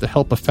body with the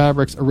help of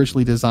fabrics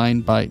originally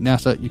designed by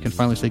NASA, you can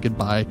finally say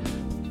goodbye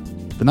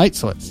to the night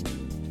sweats.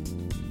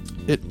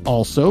 It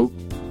also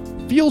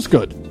feels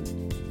good.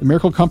 The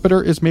Miracle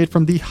Comforter is made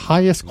from the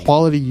highest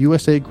quality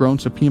USA-grown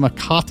Supima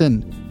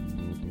cotton.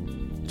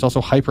 It's also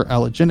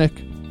hyperallergenic,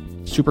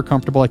 super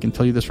comfortable. I can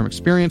tell you this from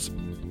experience.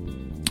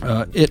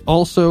 It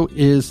also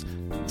is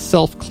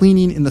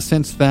self-cleaning in the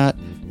sense that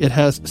it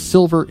has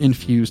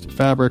silver-infused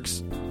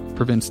fabrics,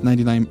 prevents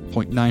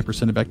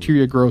 99.9% of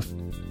bacteria growth,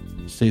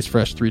 stays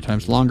fresh 3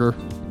 times longer,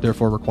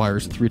 therefore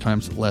requires 3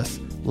 times less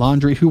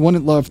laundry. Who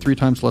wouldn't love 3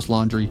 times less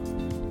laundry,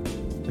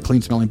 a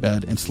clean smelling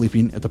bed, and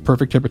sleeping at the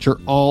perfect temperature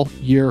all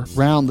year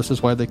round? This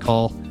is why they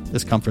call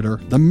this comforter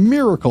the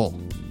Miracle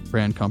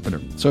brand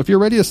comforter. So if you're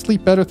ready to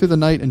sleep better through the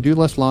night and do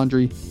less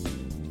laundry,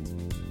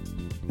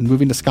 and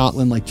moving to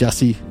Scotland like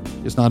Jesse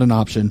is not an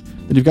option,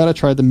 then you've got to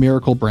try the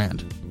Miracle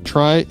brand.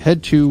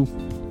 Head to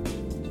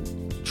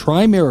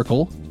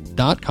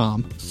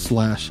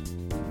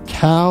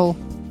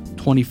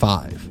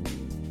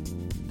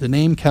trymiracle.com/Cal25. The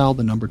name Cal,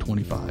 the number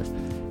 25.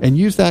 And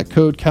use that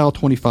code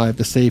Cal25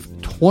 to save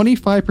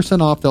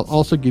 25% off. They'll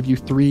also give you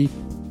 3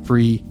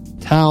 free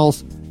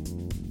towels.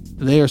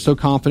 They are so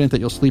confident that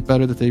you'll sleep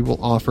better that they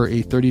will offer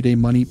a 30-day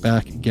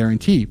money-back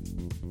guarantee.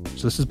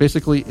 So this is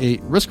basically a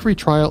risk-free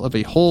trial of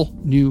a whole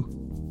new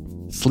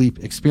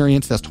sleep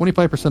experience. That's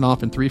 25%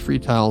 off and 3 free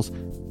towels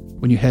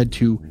when you head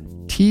to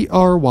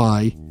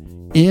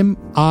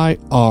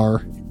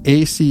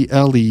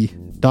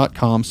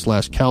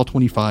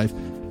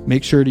trymiracle.com/Cal25.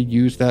 Make sure to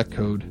use that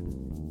code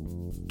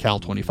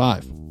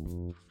Cal25.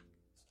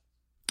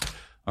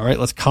 All right,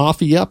 let's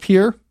coffee up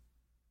here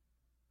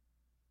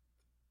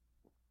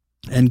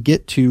and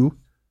get to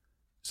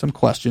some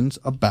questions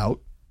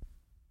about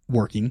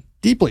working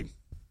deeply.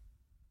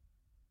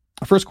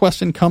 Our first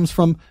question comes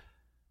from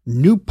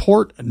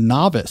Newport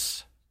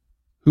Novice,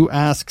 who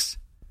asks,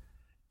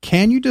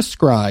 can you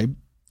describe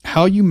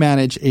how you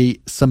manage a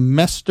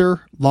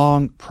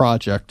semester-long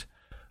project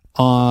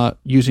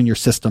using your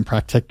system,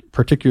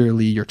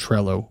 particularly your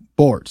Trello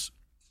boards?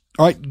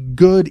 All right,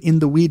 good in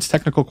the weeds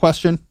technical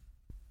question.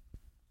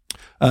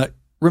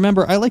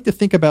 Remember, I like to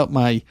think about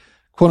my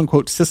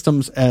quote-unquote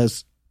systems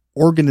as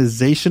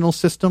organizational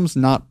systems,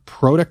 not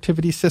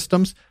productivity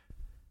systems.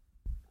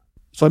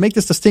 So I make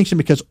this distinction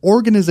because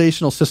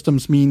organizational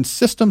systems mean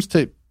systems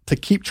to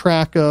keep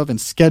track of and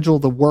schedule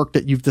the work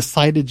that you've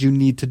decided you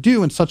need to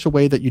do in such a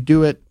way that you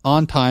do it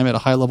on time at a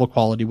high level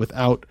quality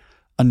without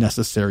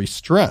unnecessary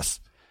stress.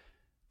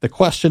 The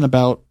question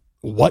about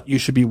what you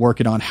should be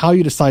working on, how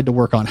you decide to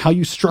work on, how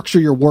you structure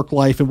your work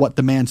life and what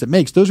demands it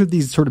makes, those are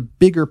these sort of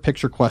bigger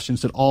picture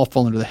questions that all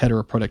fall under the header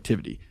of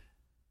productivity.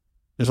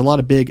 There's a lot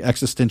of big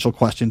existential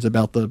questions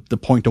about the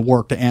point of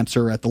work to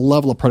answer at the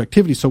level of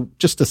productivity. So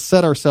just to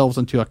set ourselves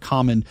into a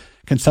common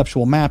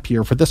conceptual map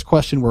here, for this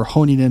question, we're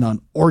honing in on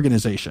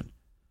organization.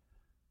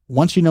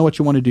 Once you know what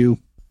you want to do,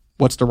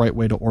 what's the right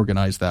way to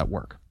organize that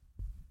work?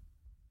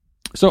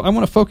 So I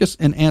want to focus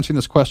in answering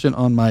this question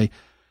on my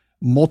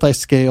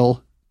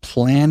multi-scale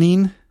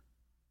planning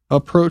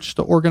approach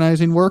to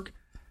organizing work.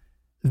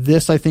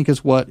 This, I think,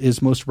 is what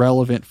is most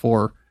relevant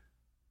for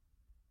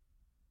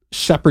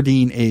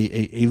shepherding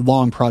a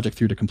long project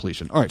through to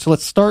completion. All right, so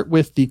let's start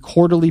with the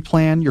quarterly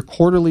plan. Your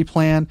quarterly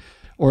plan,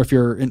 or if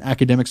you're in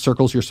academic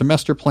circles, your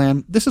semester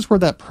plan. This is where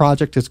that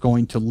project is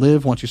going to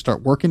live once you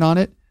start working on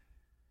it.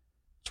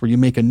 It's where you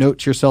make a note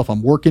to yourself,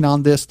 I'm working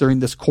on this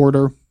during this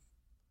quarter.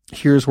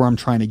 Here's where I'm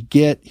trying to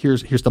get.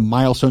 Here's the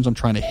milestones I'm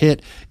trying to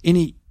hit.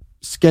 Any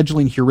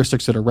scheduling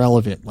heuristics that are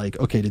relevant, like,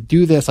 okay, to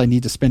do this, I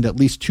need to spend at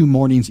least 2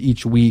 mornings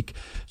each week.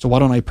 So why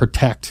don't I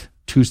protect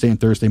Tuesday and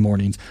Thursday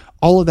mornings?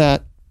 All of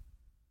that,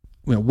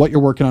 you know, what you're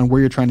working on, where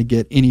you're trying to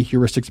get, any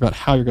heuristics about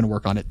how you're going to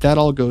work on it, that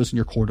all goes in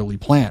your quarterly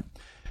plan.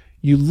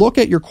 You look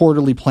at your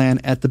quarterly plan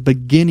at the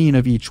beginning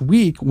of each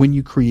week when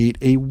you create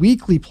a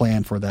weekly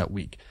plan for that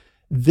week.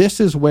 This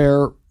is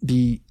where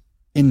the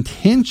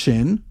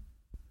intention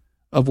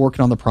of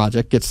working on the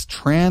project gets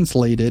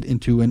translated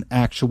into an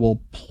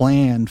actual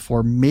plan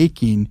for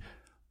making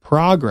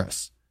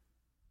progress.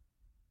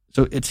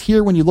 So it's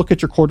here when you look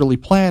at your quarterly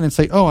plan and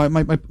say, oh,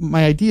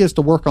 my idea is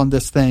to work on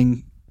this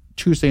thing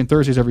Tuesday and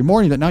Thursdays every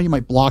morning, that now you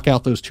might block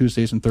out those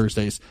Tuesdays and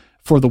Thursdays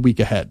for the week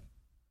ahead.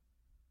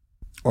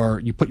 Or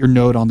you put your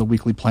note on the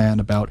weekly plan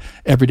about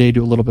every day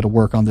do a little bit of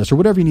work on this or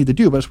whatever you need to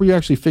do, but it's where you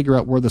actually figure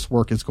out where this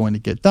work is going to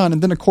get done.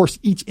 And then, of course,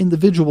 each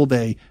individual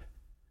day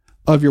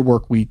of your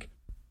work week,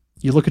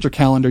 you look at your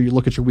calendar, you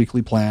look at your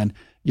weekly plan,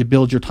 you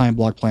build your time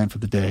block plan for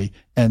the day,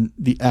 and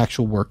the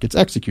actual work gets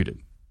executed.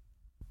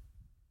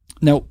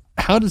 Now,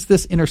 how does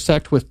this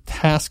intersect with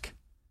task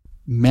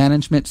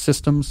management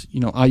systems? You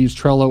know, I use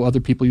Trello, other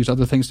people use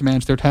other things to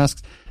manage their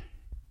tasks.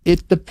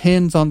 It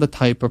depends on the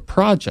type of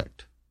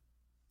project.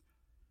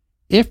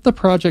 If the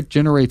project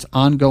generates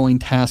ongoing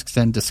tasks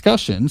and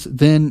discussions,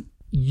 then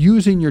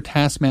using your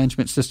task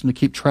management system to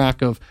keep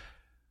track of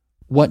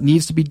what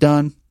needs to be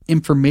done,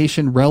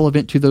 information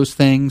relevant to those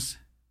things,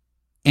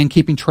 and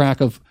keeping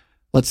track of,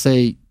 let's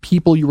say,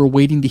 people you were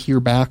waiting to hear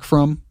back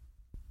from,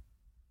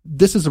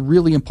 this is a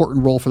really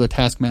important role for the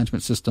task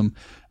management system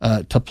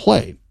to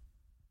play.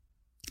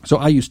 So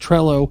I use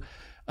Trello.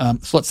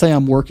 So let's say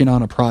I'm working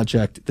on a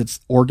project that's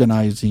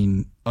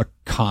organizing a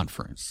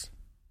conference.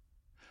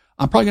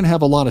 I'm probably going to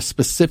have a lot of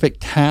specific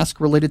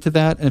tasks related to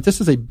that. And if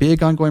this is a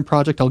big ongoing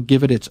project, I'll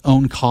give it its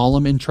own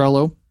column in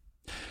Trello.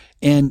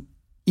 And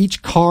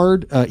each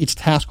card, each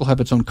task will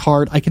have its own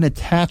card. I can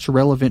attach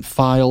relevant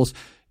files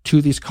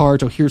to these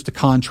cards. Oh, here's the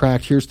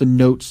contract. Here's the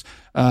notes.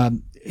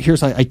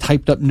 I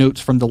typed up notes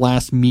from the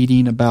last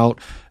meeting about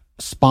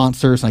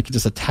sponsors, and I can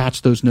just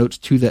attach those notes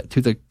to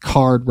the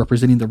card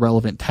representing the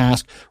relevant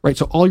task, right?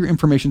 So all your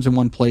information's in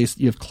one place.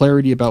 You have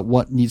clarity about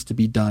what needs to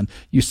be done.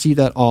 You see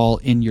that all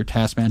in your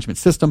task management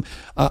system.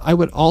 I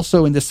would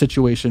also, in this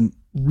situation,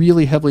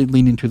 really heavily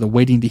lean into the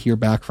waiting to hear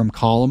back from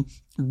column.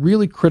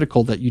 Really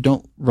critical that you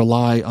don't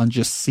rely on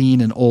just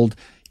seeing an old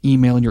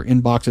email in your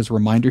inbox as a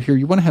reminder here.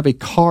 You want to have a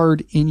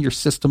card in your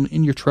system,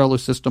 in your Trello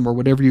system or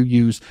whatever you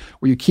use,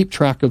 where you keep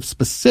track of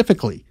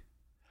specifically,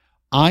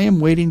 I am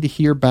waiting to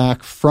hear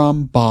back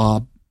from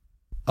Bob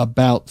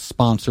about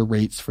sponsor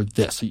rates for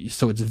this.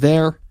 So it's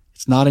there.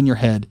 It's not in your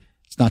head.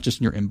 It's not just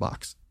in your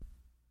inbox.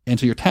 And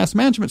so your task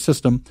management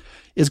system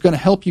is going to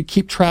help you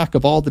keep track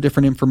of all the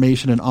different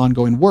information and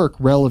ongoing work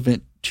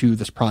relevant to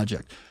this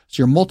project.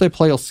 So your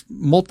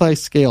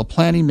multi-scale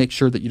planning makes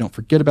sure that you don't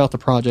forget about the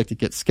project. It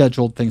gets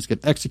scheduled. Things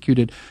get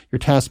executed. Your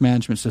task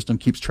management system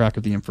keeps track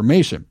of the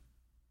information.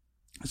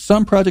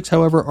 Some projects,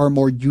 however, are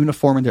more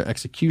uniform in their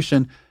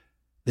execution.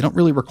 They don't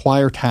really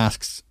require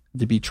tasks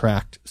to be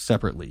tracked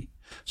separately.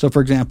 So,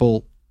 for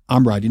example,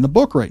 I'm writing a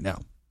book right now.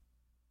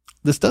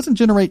 This doesn't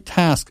generate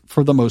tasks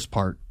for the most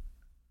part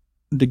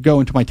to go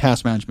into my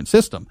task management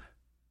system.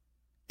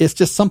 It's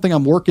just something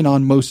I'm working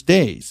on most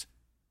days.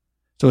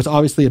 So it's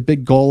obviously a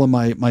big goal in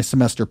my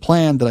semester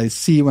plan that I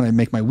see when I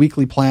make my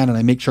weekly plan, and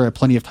I make sure I have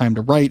plenty of time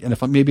to write. And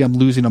if maybe I'm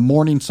losing a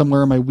morning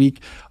somewhere in my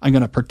week, I'm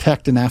going to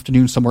protect an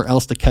afternoon somewhere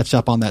else to catch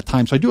up on that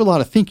time. So I do a lot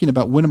of thinking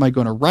about when am I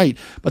going to write,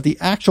 but the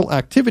actual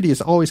activity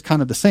is always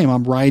kind of the same.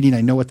 I'm writing.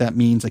 I know what that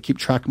means. I keep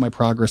track of my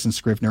progress in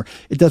Scrivener.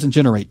 It doesn't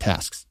generate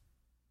tasks.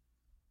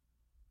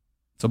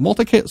 So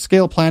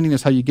multi-scale planning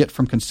is how you get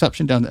from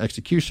conception down to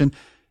execution.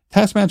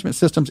 Task management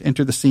systems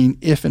enter the scene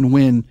if and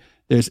when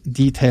there's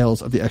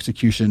details of the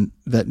execution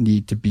that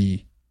need to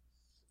be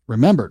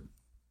remembered.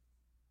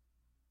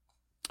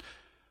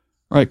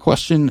 All right,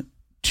 question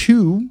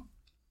 2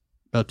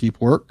 about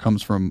deep work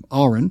comes from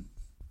Aaron,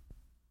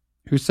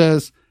 who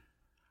says,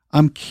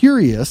 I'm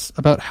curious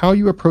about how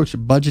you approach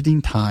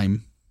budgeting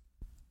time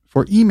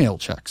for email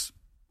checks.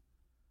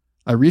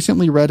 I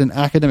recently read an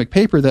academic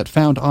paper that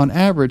found on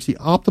average the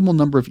optimal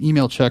number of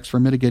email checks for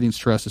mitigating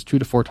stress is 2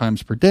 to 4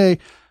 times per day.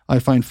 I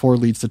find 4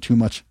 leads to too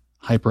much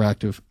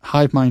hyperactive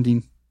hive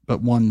minding,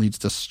 but 1 leads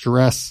to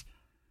stress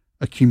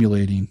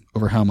accumulating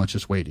over how much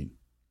is waiting.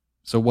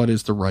 So what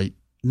is the right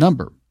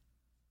number?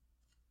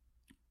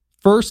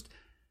 First,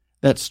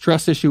 that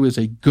stress issue is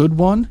a good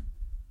one.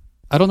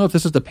 I don't know if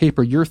this is the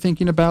paper you're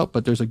thinking about,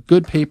 but there's a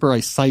good paper I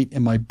cite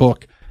in my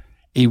book,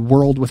 A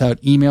World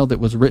Without Email,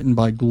 that was written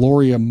by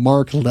Gloria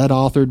Mark,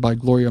 authored by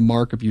Gloria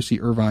Mark of UC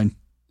Irvine,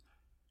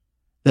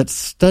 that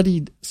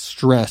studied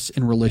stress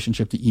in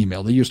relationship to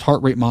email. They used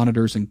heart rate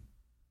monitors and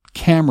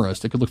cameras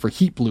that could look for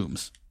heat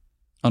blooms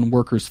on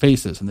workers'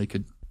 faces, and they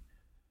could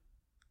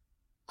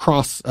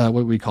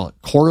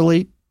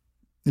correlate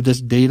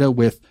this data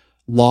with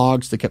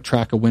logs that kept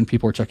track of when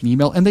people were checking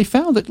email. And they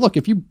found that, look,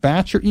 if you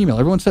batch your email,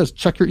 everyone says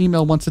check your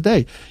email once a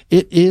day.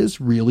 It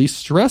is really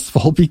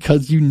stressful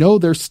because you know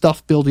there's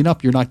stuff building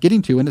up you're not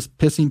getting to, and it's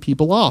pissing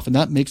people off, and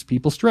that makes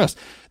people stressed.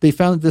 They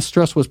found that this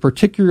stress was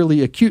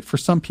particularly acute for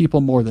some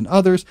people more than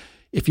others.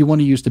 If you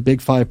want to use the Big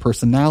 5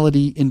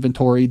 personality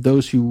inventory,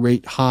 those who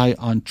rate high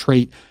on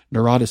trait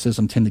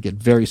neuroticism tend to get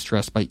very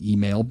stressed by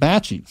email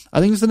batching.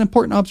 I think it's an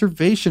important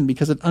observation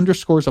because it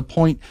underscores a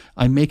point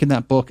I make in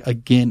that book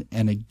again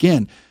and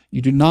again.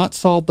 You do not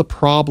solve the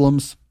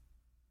problems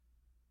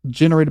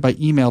generated by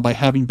email by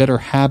having better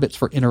habits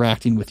for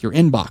interacting with your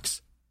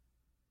inbox.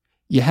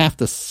 You have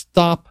to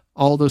stop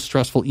all those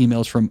stressful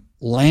emails from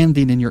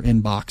landing in your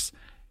inbox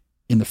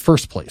in the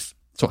first place.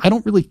 So I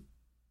don't really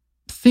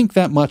think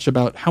that much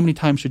about how many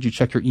times should you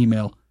check your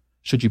email,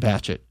 should you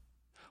batch it.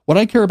 What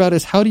I care about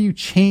is how do you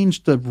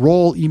change the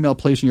role email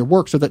plays in your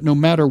work so that no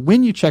matter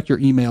when you check your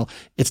email,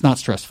 it's not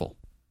stressful.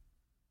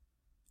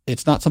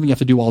 It's not something you have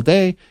to do all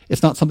day.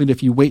 It's not something that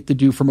if you wait to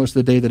do for most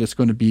of the day that it's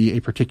going to be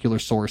a particular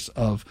source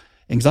of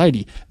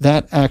anxiety.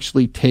 That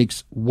actually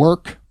takes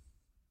work.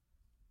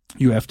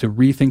 You have to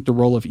rethink the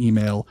role of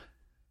email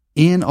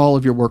in all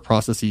of your work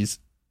processes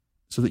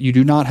so that you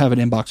do not have an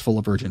inbox full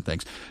of urgent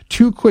things.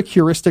 2 quick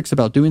heuristics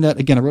about doing that.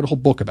 Again, I wrote a whole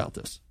book about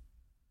this.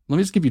 Let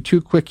me just give you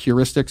 2 quick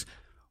heuristics.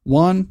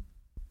 1,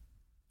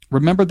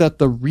 remember that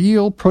the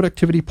real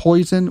productivity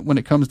poison when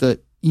it comes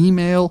to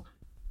email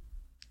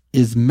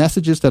is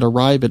messages that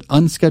arrive at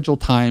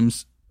unscheduled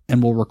times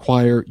and will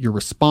require your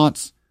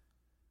response.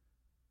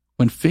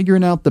 When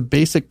figuring out the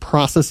basic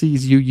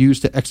processes you use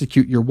to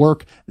execute your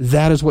work,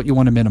 that is what you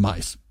want to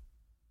minimize.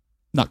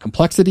 Not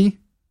complexity,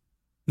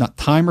 not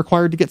time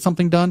required to get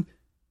something done.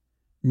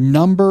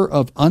 Number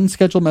of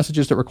unscheduled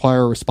messages that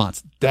require a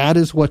response. That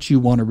is what you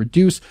want to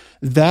reduce.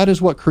 That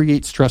is what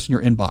creates stress in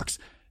your inbox.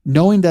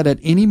 Knowing that at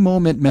any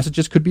moment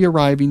messages could be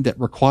arriving that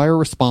require a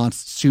response,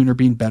 sooner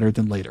being better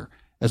than later.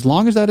 As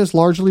long as that is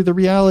largely the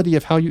reality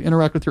of how you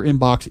interact with your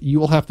inbox, you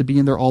will have to be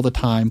in there all the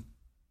time,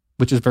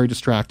 which is very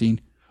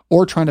distracting,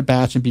 or trying to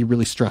batch and be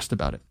really stressed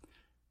about it.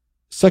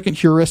 Second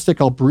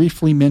heuristic I'll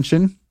briefly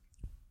mention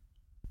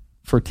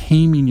for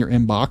taming your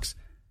inbox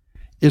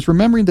is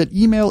remembering that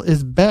email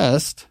is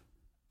best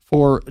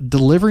for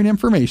delivering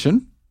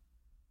information,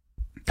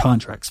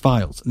 contracts,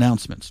 files,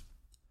 announcements,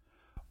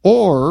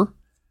 or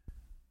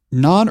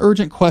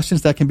non-urgent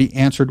questions that can be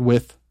answered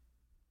with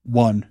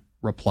one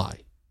reply.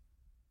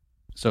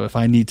 So if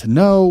I need to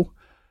know,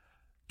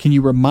 can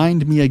you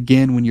remind me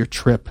again when your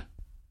trip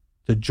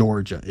to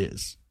Georgia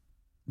is?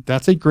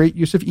 That's a great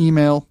use of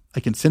email. I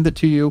can send it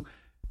to you.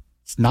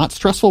 It's not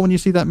stressful when you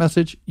see that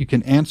message. You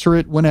can answer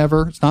it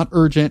whenever. It's not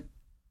urgent.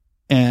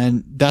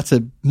 And that's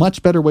a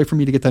much better way for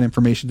me to get that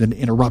information than to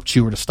interrupt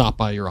you or to stop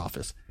by your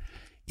office.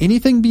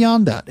 Anything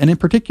beyond that, and in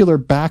particular,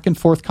 back and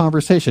forth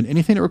conversation,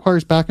 anything that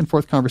requires back and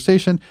forth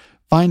conversation,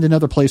 find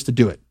another place to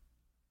do it.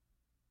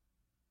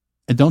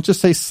 And don't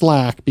just say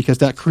Slack, because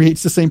that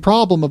creates the same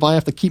problem of I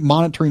have to keep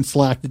monitoring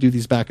Slack to do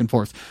these back and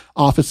forth.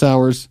 Office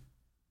hours,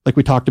 like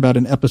we talked about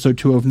in episode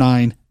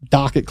 209,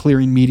 docket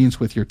clearing meetings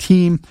with your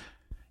team,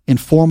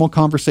 informal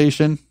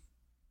conversation.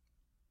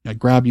 I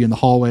grab you in the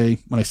hallway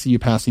when I see you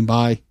passing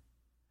by.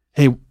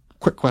 Hey,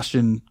 quick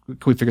question. Can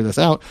we figure this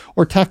out?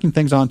 Or tacking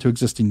things on to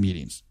existing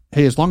meetings.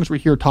 Hey, as long as we're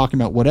here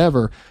talking about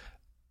whatever,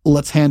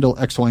 let's handle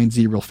X, Y, and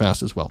Z real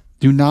fast as well.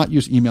 Do not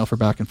use email for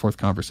back and forth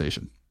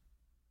conversation.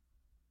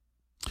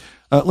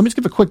 Let me just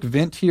give a quick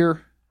vent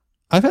here.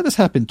 I've had this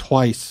happen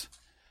twice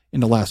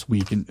in the last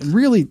week, and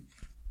really,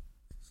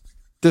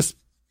 this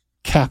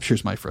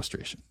captures my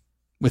frustration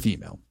with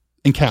email,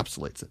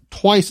 encapsulates it.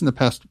 Twice in the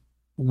past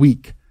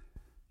week,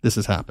 this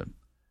has happened.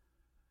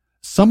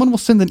 Someone will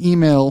send an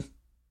email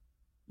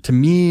to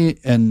me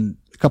and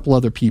a couple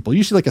other people,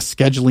 usually like a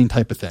scheduling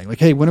type of thing. Like,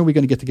 hey, when are we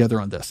going to get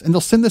together on this? And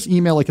they'll send this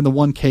email, like in the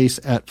one case,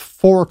 at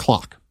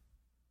 4:00.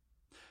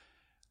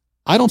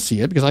 I don't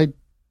see it because I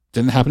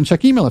didn't happen to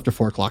check email after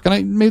 4:00.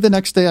 And maybe the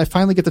next day I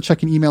finally get to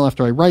check an email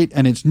after I write,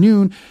 and it's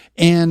noon,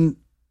 and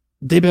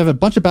they have a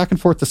bunch of back and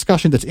forth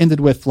discussion that's ended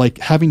with like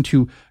having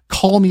to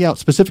call me out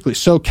specifically.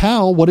 So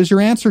Cal, what is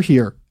your answer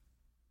here?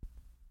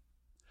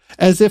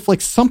 As if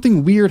like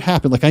something weird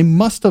happened. Like I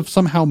must have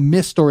somehow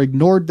missed or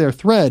ignored their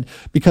thread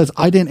because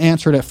I didn't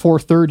answer it at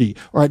 4:30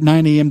 or at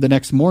 9 a.m. the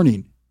next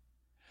morning.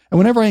 And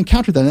whenever I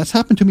encountered that, and that's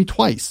happened to me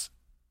twice.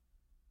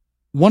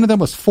 One of them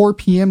was 4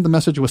 p.m. the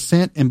message was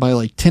sent, and by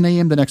like 10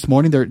 a.m. the next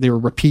morning, they were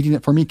repeating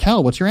it for me.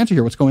 Cal, what's your answer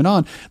here? What's going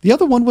on? The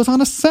other one was on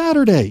a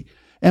Saturday.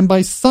 And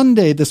by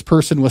Sunday, this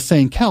person was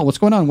saying, Cal, what's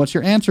going on? What's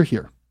your answer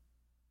here?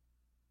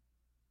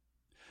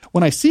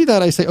 When I see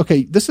that, I say,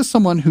 okay, this is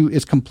someone who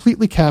is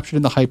completely captured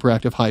in the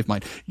hyperactive hive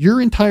mind.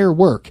 Your entire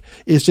work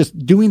is just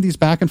doing these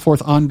back and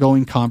forth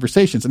ongoing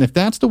conversations. And if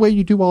that's the way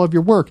you do all of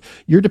your work,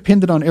 you're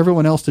dependent on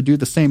everyone else to do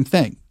the same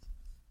thing.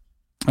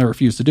 I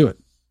refuse to do it.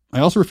 I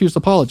also refuse to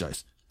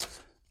apologize.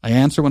 I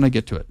answer when I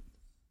get to it.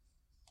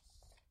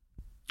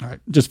 All right,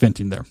 just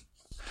venting there.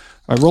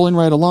 All right, rolling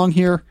right along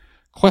here.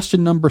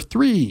 Question number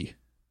 3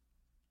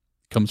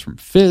 comes from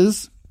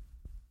Fizz.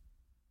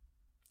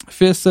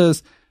 Fizz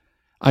says,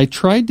 I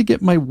tried to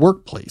get my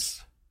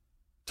workplace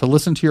to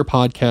listen to your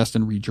podcast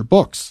and read your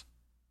books,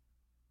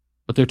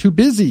 but they're too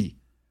busy.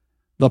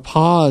 The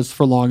pause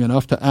for long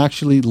enough to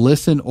actually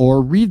listen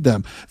or read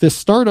them. This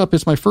startup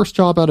is my first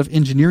job out of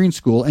engineering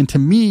school, and to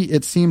me,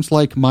 it seems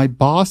like my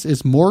boss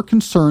is more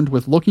concerned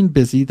with looking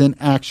busy than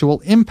actual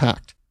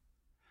impact.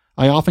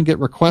 I often get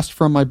requests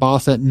from my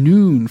boss at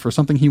noon for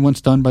something he wants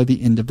done by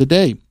the end of the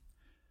day.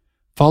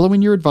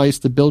 Following your advice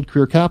to build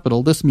career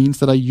capital, this means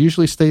that I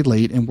usually stay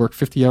late and work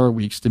 50-hour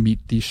weeks to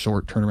meet these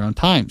short turnaround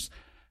times.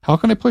 How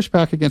can I push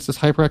back against this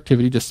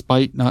hyperactivity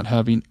despite not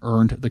having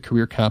earned the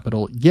career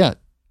capital yet?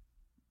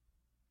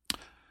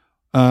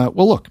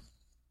 Well, look,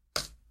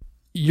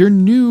 you're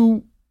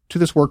new to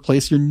this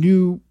workplace. You're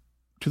new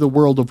to the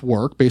world of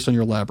work based on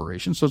your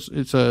elaboration. So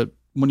it's one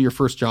of your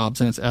first jobs,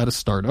 and it's at a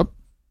startup.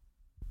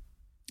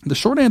 The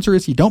short answer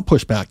is you don't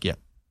push back yet.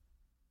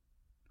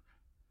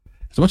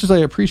 As much as I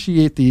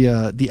appreciate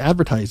the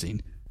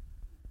advertising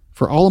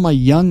for all of my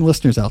young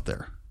listeners out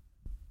there,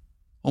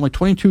 all my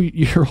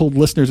 22-year-old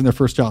listeners in their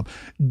first job,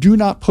 do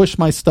not push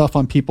my stuff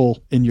on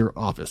people in your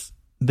office.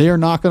 They are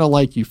not going to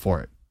like you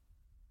for it.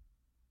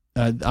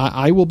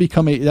 That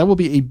will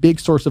be a big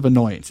source of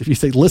annoyance. If you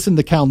say, listen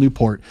to Cal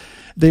Newport,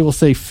 they will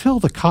say, fill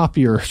the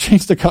copier,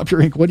 change the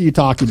copier ink. What are you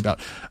talking about?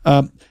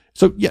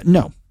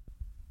 No,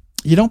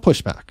 you don't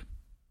push back.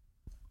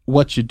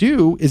 What you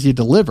do is you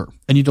deliver,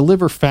 and you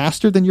deliver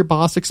faster than your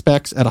boss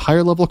expects at a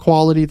higher level of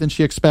quality than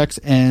she expects.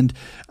 And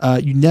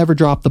you never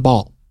drop the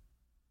ball.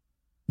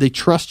 They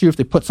trust you. If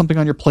they put something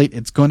on your plate,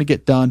 it's going to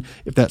get done.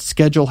 If that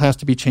schedule has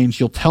to be changed,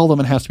 you'll tell them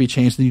it has to be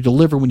changed, and you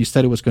deliver when you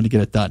said it was going to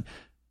get it done.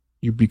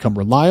 You become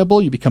reliable,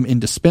 you become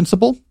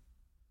indispensable,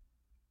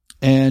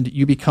 and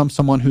you become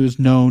someone who is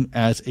known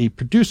as a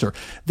producer.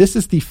 This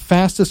is the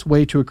fastest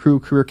way to accrue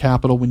career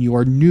capital when you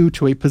are new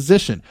to a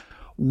position.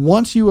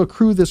 Once you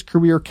accrue this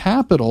career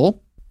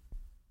capital,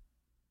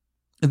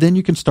 then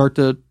you can start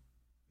to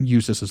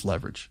use this as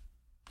leverage.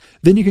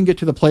 Then you can get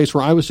to the place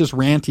where I was just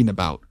ranting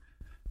about,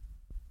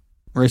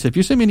 where I said, if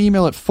you send me an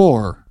email at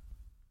 4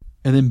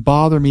 and then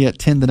bother me at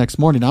 10 the next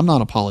morning, I'm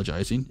not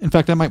apologizing. In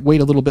fact, I might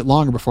wait a little bit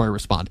longer before I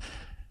respond.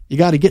 You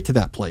got to get to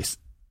that place.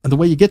 And the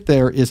way you get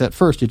there is at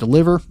first you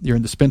deliver, you're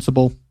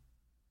indispensable,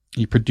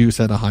 you produce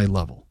at a high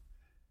level.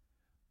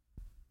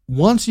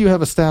 Once you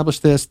have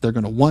established this, they're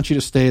going to want you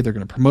to stay. They're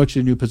going to promote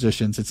you to new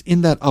positions. It's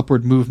in that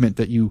upward movement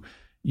that you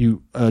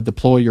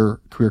deploy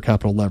your career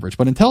capital leverage.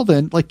 But until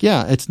then,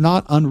 it's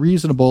not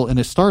unreasonable in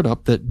a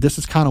startup that this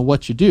is kind of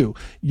what you do.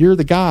 You're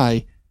the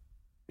guy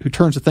who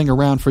turns the thing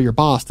around for your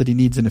boss that he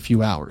needs in a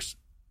few hours.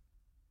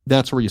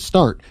 That's where you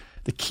start.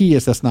 The key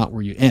is that's not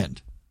where you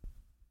end.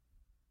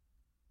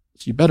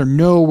 So you better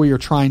know where you're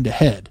trying to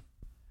head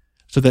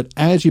so that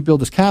as you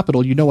build this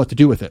capital, you know what to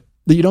do with it.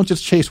 That you don't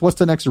just chase what's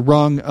the next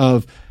rung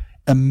of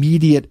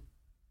immediate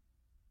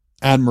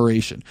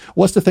admiration.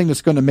 What's the thing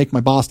that's going to make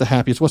my boss the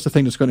happiest? What's the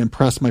thing that's going to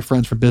impress my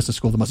friends from business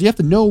school the most? You have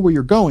to know where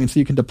you're going so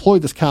you can deploy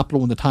this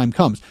capital when the time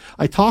comes.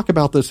 I talk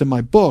about this in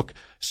my book,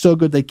 So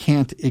Good They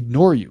Can't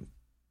Ignore You.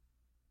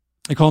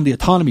 I call them the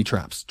autonomy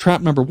traps.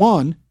 Trap number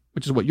 1,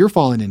 which is what you're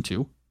falling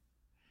into,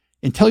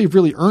 until you've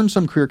really earned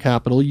some career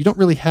capital, you don't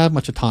really have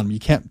much autonomy. You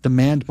can't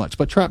demand much.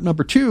 But trap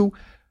number 2,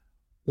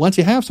 once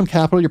you have some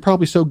capital, you're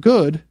probably so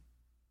good,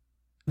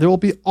 there will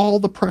be all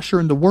the pressure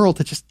in the world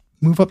to just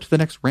move up to the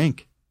next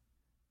rank.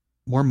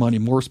 More money,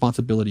 more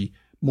responsibility,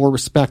 more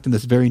respect in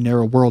this very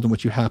narrow world in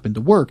which you happen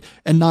to work,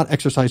 and not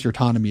exercise your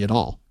autonomy at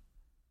all.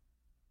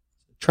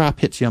 Trap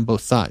hits you on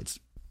both sides.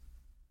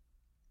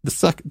 The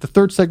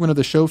third segment of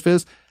the show,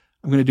 Fizz,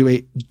 I'm going to do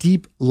a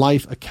Deep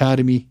Life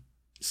Academy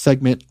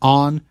segment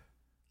on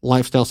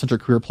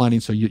lifestyle-centered career planning,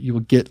 so you will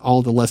get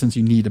all the lessons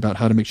you need about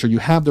how to make sure you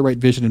have the right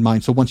vision in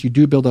mind. So once you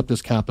do build up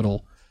this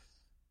capital,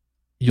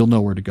 you'll know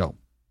where to go.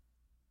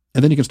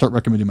 And then you can start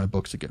recommending my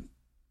books again.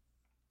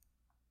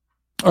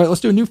 All right,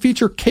 let's do a new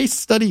feature, case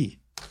study.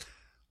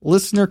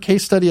 Listener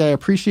case study. I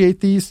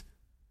appreciate these.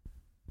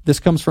 This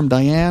comes from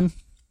Diane.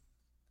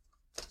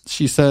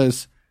 She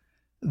says,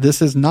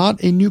 this is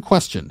not a new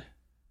question,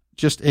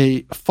 just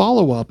a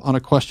follow-up on a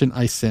question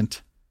I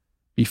sent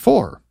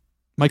before.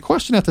 My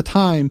question at the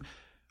time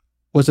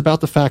was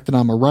about the fact that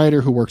I'm a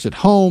writer who works at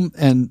home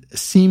and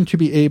seem to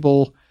be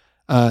able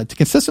to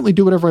consistently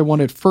do whatever I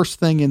wanted first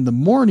thing in the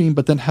morning,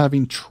 but then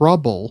having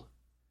trouble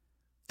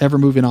ever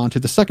moving on to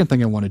the second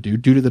thing I want to do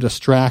due to the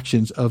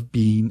distractions of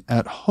being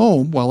at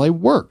home while I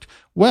worked.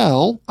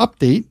 Well,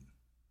 update.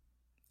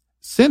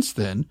 Since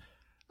then,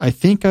 I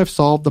think I've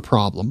solved the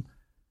problem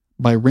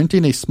by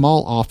renting a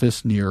small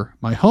office near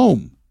my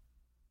home.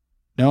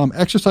 Now I'm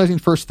exercising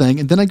first thing,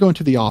 and then I go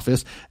into the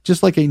office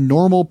just like a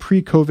normal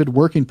pre-COVID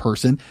working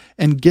person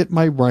and get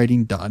my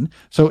writing done.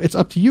 So it's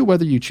up to you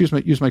whether you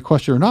use my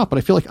question or not, but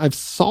I feel like I've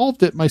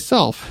solved it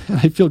myself, and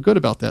I feel good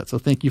about that. So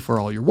thank you for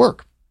all your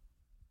work.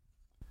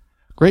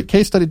 Great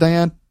case study,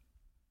 Diane.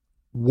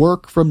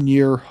 Work from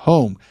near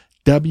home.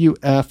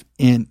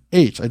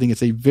 WFNH. I think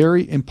it's a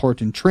very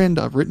important trend.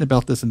 I've written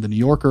about this in the New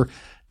Yorker.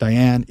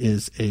 Diane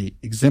is an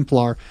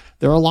exemplar.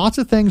 There are lots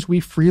of things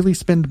we freely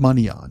spend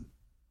money on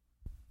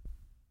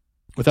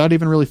without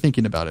even really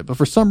thinking about it. But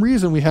for some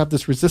reason, we have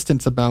this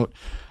resistance about,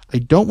 I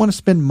don't want to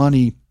spend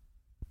money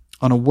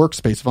on a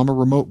workspace if I'm a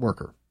remote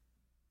worker,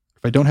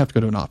 if I don't have to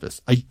go to an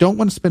office. I don't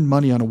want to spend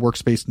money on a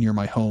workspace near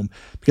my home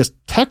because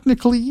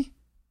technically,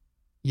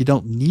 you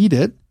don't need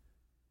it.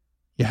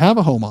 You have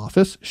a home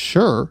office,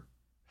 sure,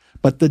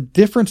 but the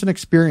difference in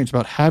experience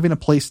about having a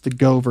place to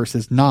go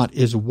versus not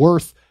is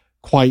worth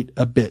quite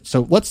a bit.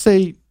 So let's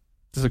say,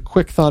 there's a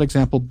quick thought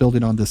example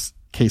building on this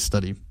case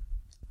study.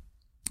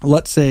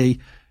 Let's say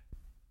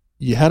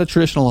you had a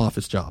traditional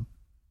office job.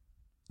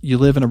 You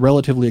live in a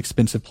relatively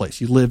expensive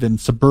place. You live in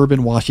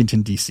suburban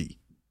Washington, D.C.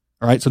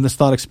 All right. So in this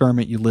thought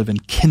experiment, you live in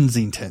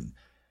Kensington,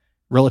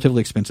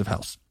 relatively expensive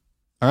house.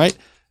 All right.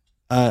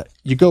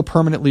 You go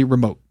permanently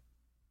remote.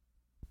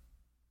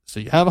 So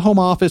you have a home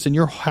office in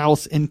your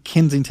house in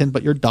Kensington,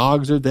 but your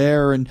dogs are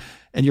there and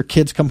your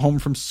kids come home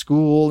from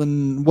school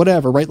and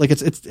whatever, right? Like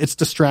it's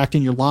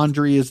distracting. Your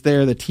laundry is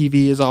there. The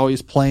TV is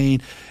always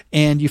playing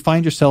and you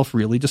find yourself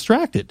really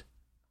distracted.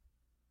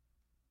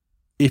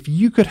 If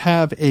you could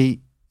have a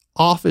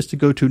office to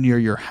go to near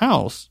your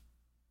house,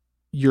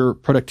 your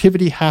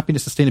productivity,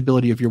 happiness,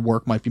 sustainability of your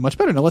work might be much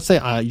better. Now, let's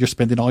say you're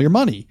spending all your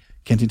money.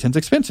 Kensington's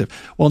expensive.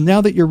 Well,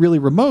 now that you're really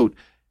remote,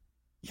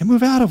 you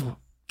move out of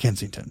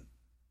Kensington.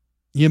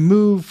 You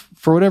move,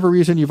 for whatever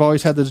reason, you've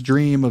always had this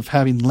dream of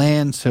having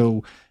land,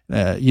 so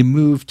you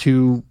move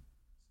to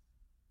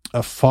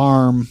a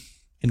farm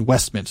in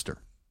Westminster.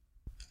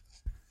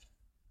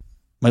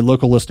 My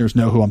local listeners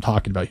know who I'm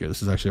talking about here.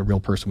 This is actually a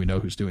real person we know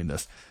who's doing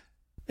this.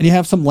 And you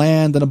have some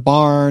land and a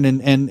barn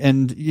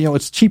and you know,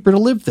 it's cheaper to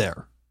live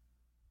there.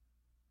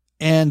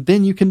 And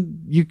then you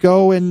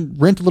go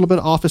and rent a little bit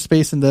of office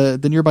space in the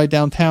nearby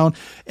downtown,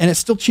 and it's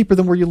still cheaper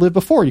than where you lived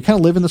before. You kind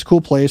of live in this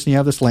cool place and you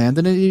have this land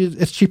and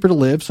it's cheaper to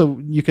live. So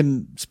you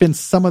can spend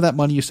some of that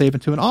money you save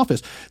into an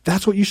office.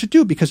 That's what you should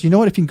do, because you know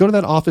what? If you can go to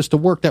that office to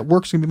work, that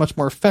work's going to be much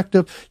more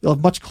effective. You'll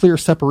have much clearer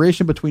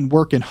separation between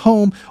work and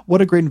home.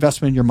 What a great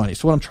investment in your money.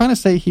 So what I'm trying to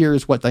say here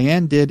is what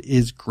Diane did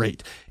is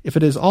great. If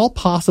it is all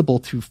possible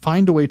to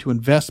find a way to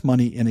invest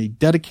money in a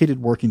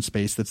dedicated working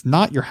space that's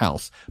not your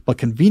house, but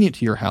convenient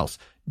to your house,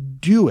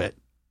 do it.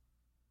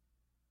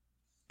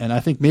 And I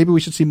think maybe we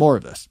should see more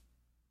of this.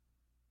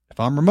 If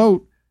I'm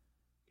remote,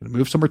 I'm going to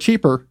move somewhere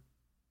cheaper,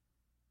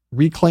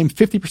 reclaim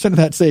 50% of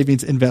that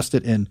savings, invest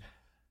it in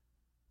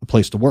a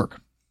place to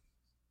work.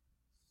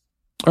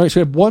 All right,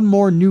 so we have one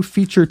more new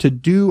feature to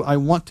do. I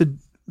want to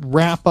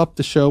wrap up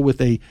the show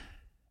with a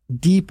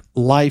Deep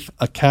Life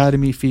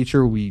Academy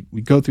feature. We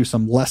go through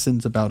some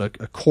lessons about a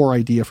core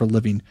idea for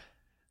living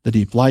the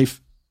deep life.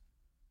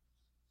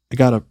 I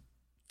got to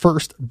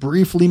first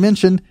briefly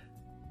mention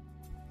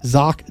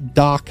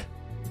ZocDoc.com,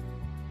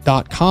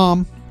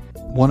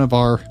 one of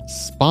our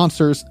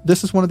sponsors.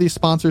 This is one of these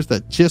sponsors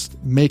that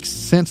just makes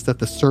sense that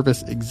the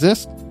service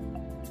exists.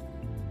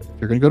 If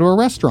you're going to go to a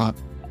restaurant,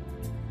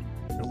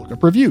 you're going to look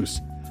up reviews.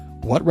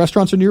 What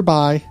restaurants are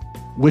nearby?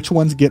 Which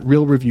ones get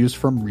real reviews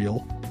from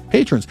real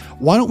patrons?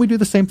 Why don't we do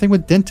the same thing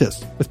with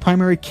dentists, with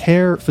primary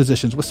care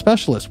physicians, with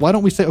specialists? Why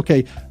don't we say,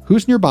 okay,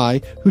 who's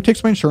nearby? Who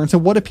takes my insurance?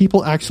 And what do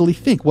people actually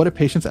think? What do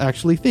patients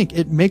actually think?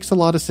 It makes a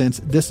lot of sense.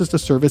 This is the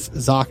service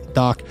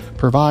ZocDoc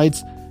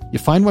provides. You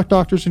find what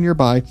doctors are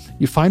nearby.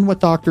 You find what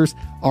doctors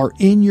are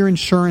in your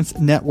insurance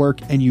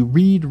network, and you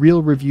read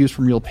real reviews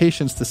from real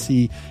patients to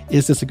see,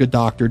 is this a good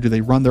doctor? Do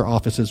they run their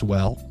offices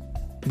well?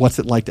 What's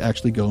it like to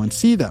actually go and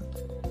see them?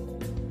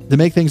 To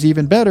make things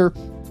even better,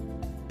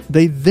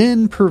 they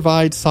then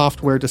provide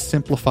software to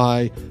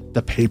simplify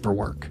the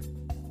paperwork.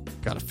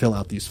 Got to fill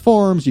out these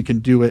forms. You can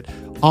do it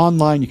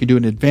online. You can do it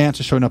in advance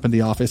of showing up in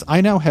the office.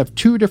 I now have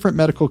 2 different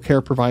medical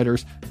care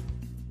providers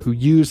who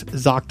use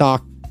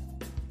ZocDoc,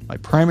 my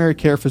primary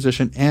care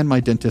physician and my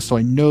dentist, so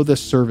I know this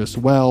service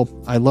well.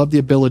 I love the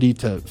ability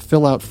to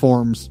fill out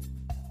forms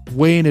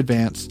way in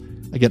advance.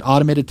 I get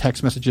automated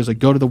text messages. I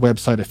go to the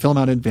website. I fill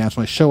them out in advance.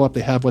 When I show up,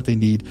 they have what they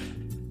need.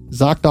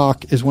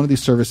 ZocDoc is one of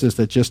these services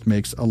that just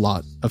makes a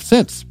lot of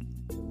sense.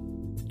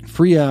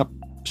 Free app,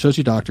 shows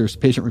you doctors,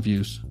 patient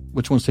reviews,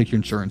 which ones take your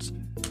insurance.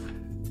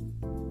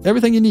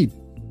 Everything you need.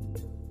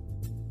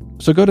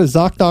 So go to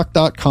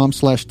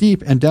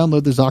ZocDoc.com/deep and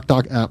download the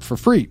ZocDoc app for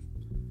free.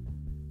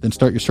 Then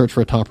start your search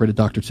for a top-rated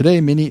doctor today.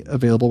 Many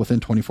available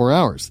within 24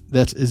 hours.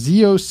 That's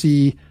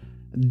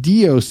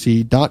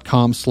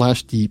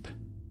ZocDoc.com/deep.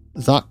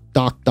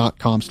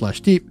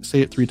 ZocDoc.com/deep.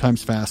 Say it 3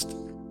 times fast,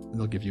 and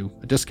they'll give you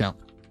a discount.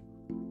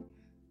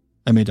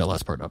 I made that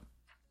last part up.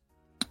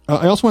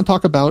 I also want to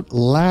talk about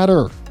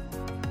Ladder.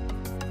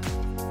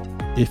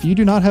 If you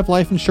do not have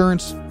life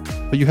insurance,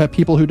 but you have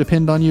people who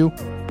depend on you,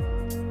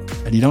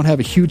 and you don't have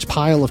a huge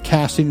pile of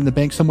cash sitting in the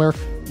bank somewhere,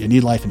 you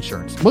need life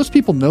insurance. Most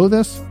people know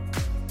this,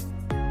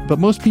 but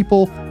most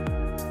people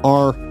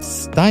are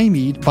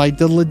stymied by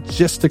the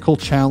logistical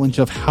challenge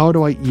of, how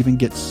do I even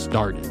get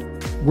started?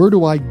 Where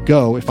do I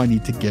go if I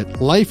need to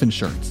get life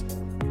insurance?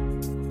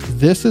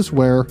 This is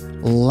where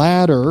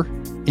Ladder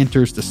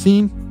enters the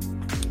scene.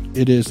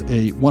 It is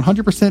a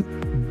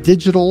 100%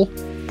 digital,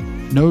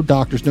 no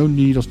doctors, no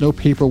needles, no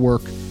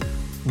paperwork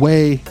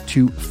way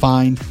to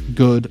find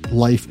good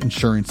life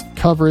insurance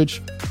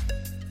coverage.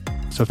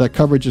 So if that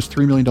coverage is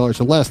 $3 million or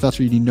less, that's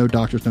where you need no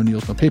doctors, no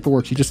needles, no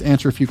paperwork. You just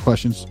answer a few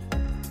questions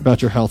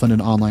about your health in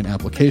an online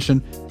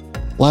application.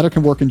 Ladder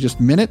can work in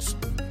just minutes.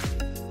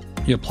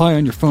 You apply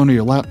on your phone or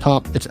your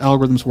laptop. Its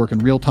algorithms work in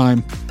real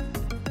time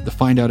to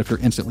find out if you're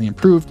instantly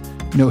improved.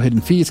 No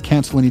hidden fees.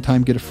 Cancel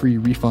anytime. Get a free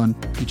refund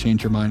if you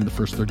change your mind in the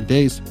first 30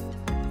 days.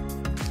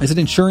 As an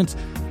insurance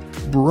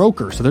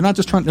broker, so they're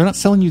not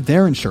selling you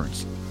their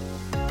insurance.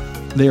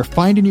 They are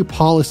finding you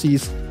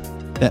policies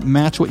that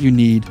match what you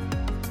need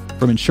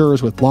from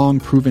insurers with long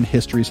proven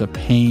histories of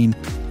paying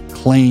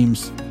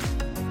claims.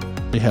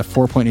 They have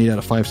 4.8 out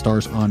of 5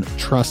 stars on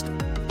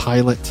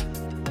Trustpilot.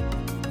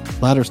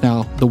 Ladder's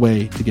now the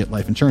way to get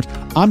life insurance.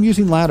 I'm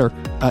using Ladder.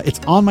 It's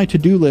on my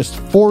to-do list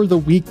for the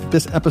week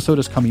this episode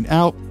is coming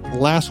out.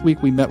 Last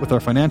week, we met with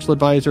our financial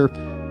advisor.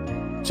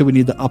 So we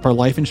need to up our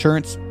life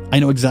insurance. I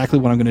know exactly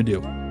what I'm going to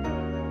do.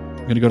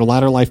 I'm going to go to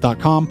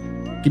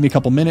ladderlife.com. Give me a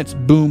couple minutes.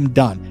 Boom,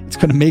 done. It's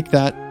going to make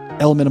that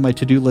element of my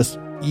to-do list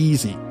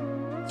easy.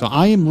 So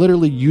I am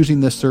literally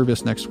using this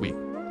service next week.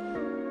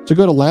 So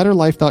go to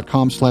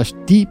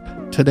ladderlife.com/deep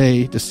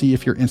today to see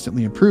if you're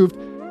instantly improved.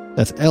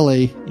 That's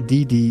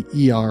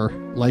LADDER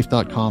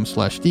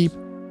life.com/deep.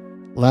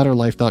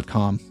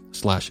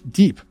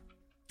 Ladderlife.com/deep.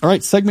 All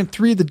right, segment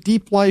 3, the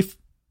Deep Life.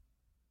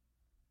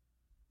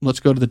 Let's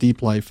go to the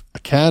Deep Life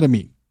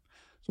Academy.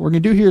 So what we're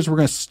going to do here is we're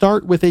going to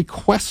start with a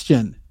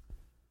question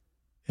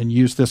and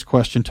use this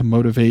question to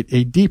motivate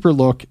a deeper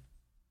look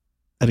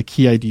at a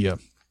key idea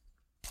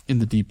in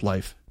the Deep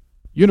Life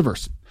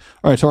universe.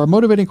 All right, so our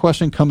motivating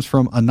question comes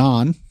from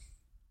Anan.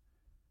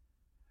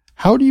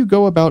 How do you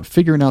go about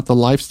figuring out the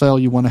lifestyle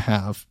you want to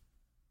have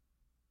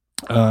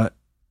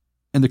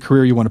and the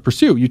career you want to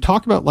pursue? You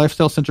talk about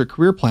lifestyle-centric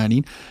career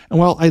planning, and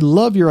while I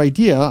love your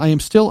idea, I am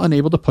still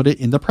unable to put it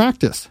into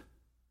practice.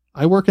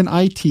 I work in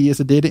IT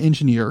as a data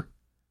engineer,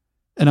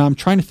 and I'm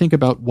trying to think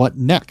about what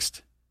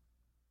next,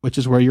 which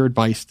is where your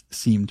advice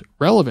seemed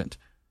relevant.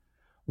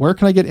 Where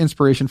can I get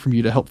inspiration from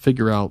you to help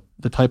figure out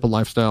the type of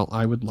lifestyle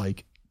I would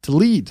like to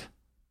lead?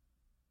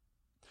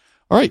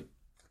 All right,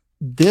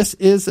 this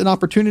is an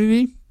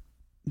opportunity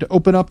to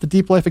open up the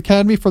Deep Life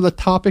Academy for the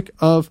topic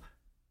of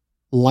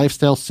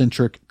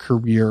lifestyle-centric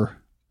career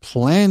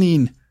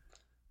planning.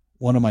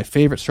 One of my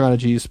favorite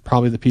strategies,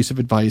 probably the piece of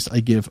advice I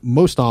give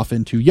most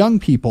often to young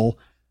people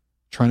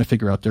trying to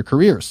figure out their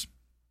careers.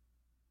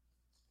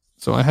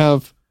 So I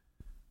have,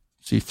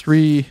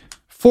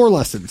 4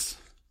 lessons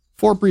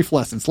 4 brief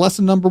lessons.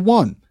 Lesson number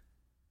 1,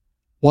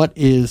 what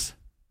is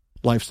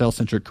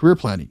lifestyle-centric career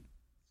planning?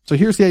 So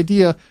here's the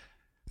idea.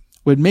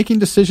 When making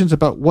decisions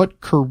about what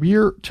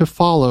career to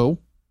follow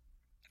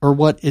or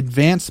what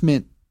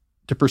advancement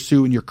to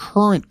pursue in your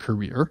current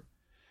career,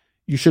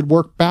 you should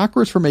work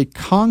backwards from a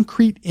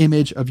concrete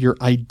image of your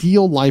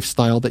ideal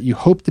lifestyle that you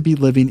hope to be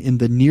living in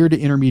the near to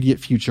intermediate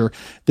future.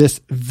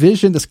 This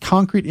vision, this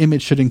concrete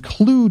image should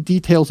include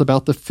details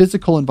about the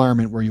physical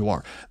environment where you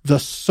are, the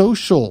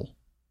social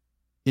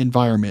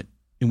environment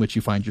in which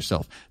you find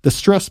yourself, the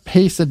stress,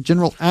 pace, and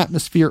general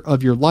atmosphere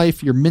of your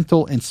life, your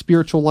mental and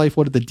spiritual life.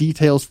 What are the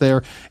details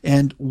there,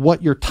 and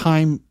what your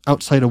time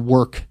outside of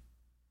work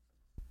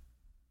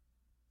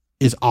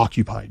is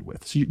occupied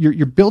with. So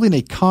you're building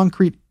a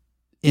concrete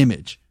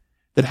image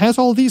that has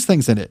all of these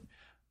things in it.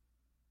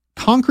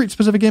 Concrete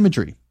specific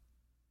imagery,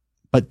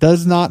 but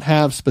does not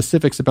have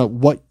specifics about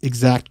what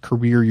exact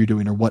career you're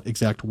doing or what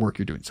exact work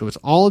you're doing. So it's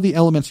all of the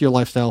elements of your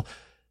lifestyle,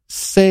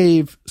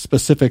 save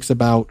specifics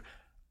about,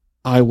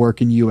 I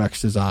work in UX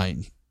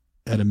design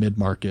at a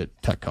mid-market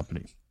tech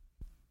company.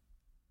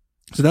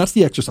 So that's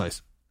the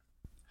exercise.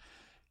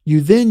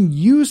 You then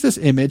use this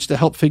image to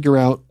help figure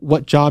out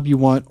what job you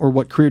want or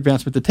what career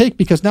advancement to take,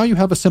 because now you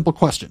have a simple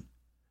question.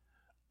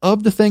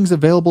 Of the things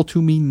available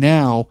to me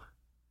now,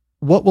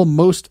 what will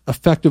most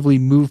effectively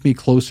move me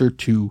closer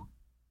to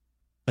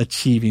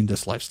achieving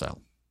this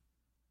lifestyle?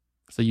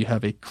 So you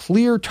have a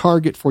clear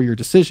target for your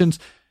decisions.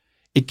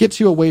 It gets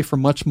you away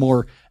from much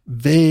more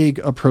vague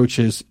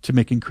approaches to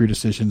making career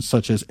decisions,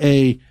 such as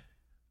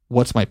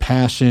what's my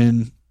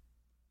passion?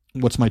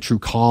 What's my true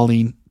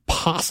calling?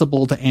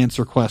 Possible to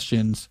answer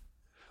questions,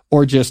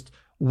 or just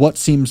what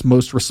seems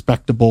most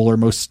respectable or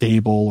most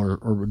stable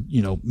or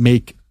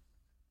make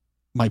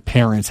my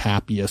parents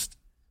happiest.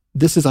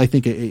 This is, I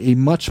think, a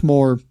much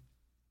more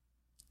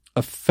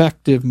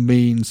effective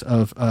means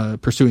of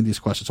pursuing these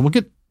questions.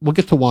 And we'll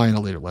get to why in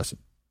a later lesson.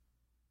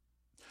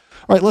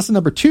 All right, lesson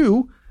number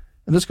 2,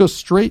 and this goes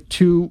straight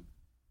to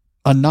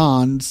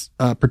Anand's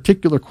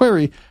particular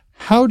query.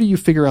 How do you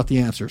figure out the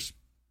answers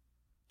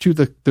to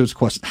those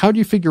questions? How do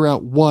you figure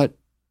out what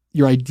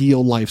your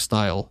ideal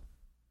lifestyle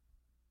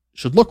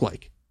should look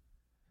like?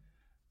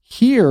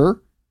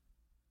 Here,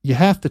 you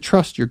have to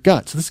trust your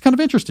gut. So this is kind of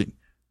interesting.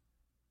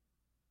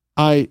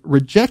 I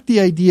reject the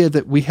idea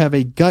that we have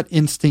a gut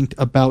instinct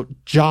about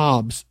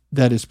jobs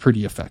that is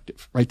pretty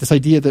effective, right? This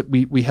idea that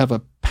we have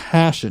a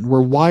passion,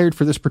 we're wired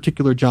for this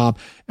particular job,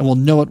 and we'll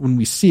know it when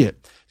we see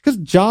it. Because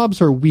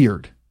jobs are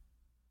weird.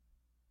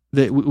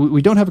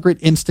 We don't have a great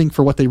instinct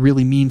for what they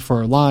really mean for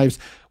our lives.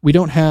 We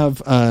don't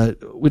have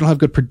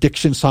good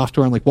prediction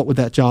software on like what would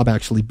that job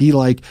actually be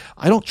like.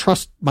 I don't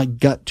trust my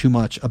gut too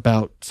much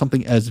about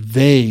something as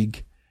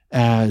vague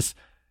as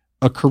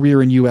a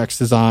career in UX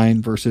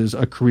design versus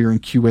a career in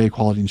QA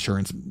quality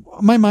assurance.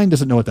 My mind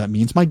doesn't know what that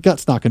means. My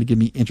gut's not going to give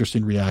me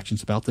interesting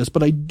reactions about this,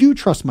 but I do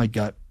trust my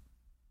gut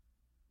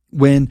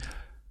when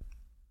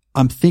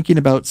I'm thinking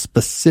about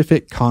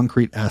specific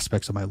concrete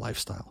aspects of my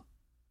lifestyle.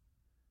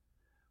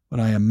 When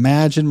I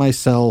imagine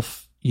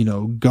myself,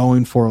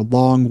 going for a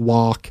long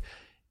walk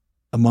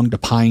among the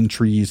pine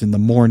trees in the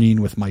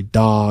morning with my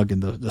dog,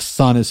 and the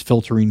sun is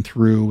filtering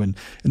through, and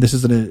this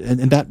is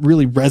and that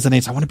really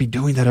resonates. I want to be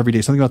doing that every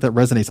day. Something about that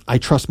resonates. I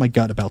trust my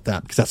gut about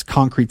that because that's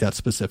concrete, that's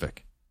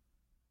specific.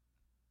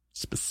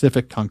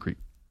 Specific, concrete.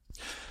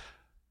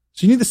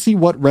 So you need to see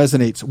what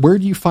resonates. Where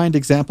do you find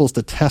examples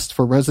to test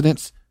for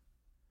resonance?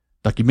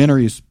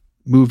 Documentaries,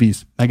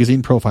 movies,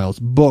 magazine profiles,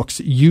 books,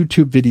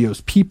 YouTube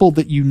videos, people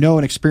that you know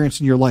and experience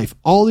in your life,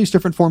 all these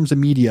different forms of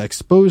media.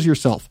 Expose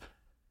yourself.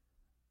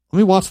 Let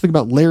me watch something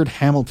about Laird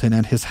Hamilton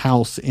and his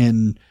house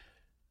in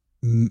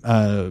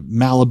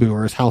Malibu,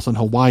 or his house in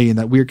Hawaii, and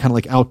that weird kind of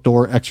like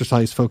outdoor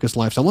exercise focused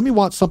lifestyle. Let me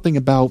watch something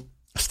about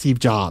Steve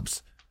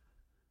Jobs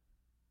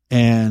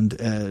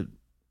and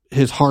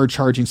his hard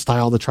charging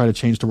style to try to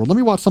change the world. Let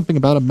me watch something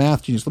about a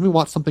math genius. Let me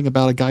watch something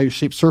about a guy who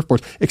shapes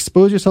surfboards.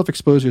 Expose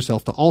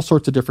yourself to all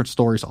sorts of different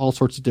stories, all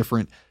sorts of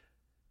different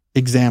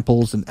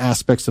examples and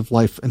aspects of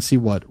life, and see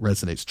what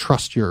resonates.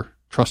 Trust your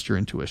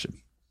intuition.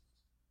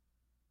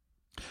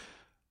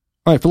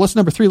 All right, for lesson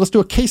number 3, let's do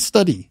a case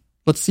study.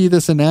 Let's see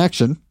this in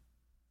action.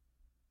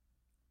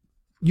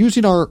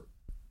 Using our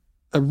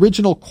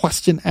original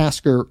question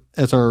asker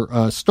as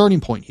our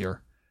starting point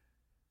here,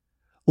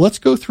 let's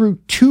go through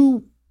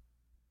 2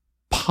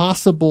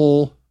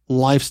 possible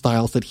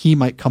lifestyles that he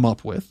might come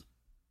up with.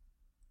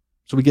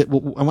 So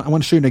I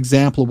want to show you an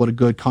example of what a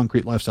good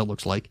concrete lifestyle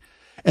looks like,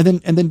 and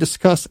then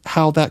discuss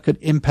how that could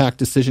impact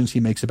decisions he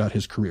makes about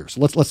his career.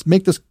 So let's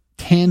make this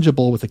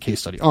tangible with a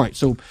case study. All right,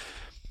 so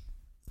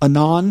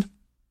Anand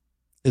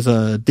is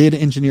a data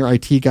engineer,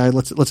 IT guy.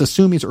 Let's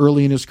assume he's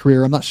early in his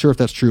career. I'm not sure if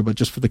that's true, but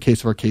just for the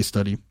case of our case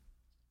study,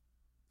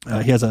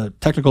 he has a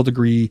technical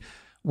degree,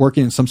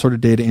 working in some sort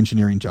of data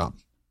engineering job.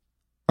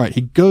 All right,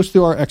 he goes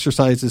through our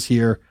exercises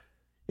here,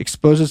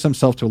 exposes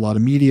himself to a lot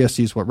of media,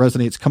 sees what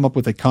resonates, come up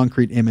with a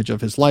concrete image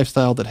of his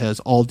lifestyle that has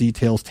all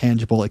details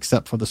tangible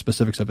except for the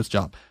specifics of his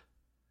job.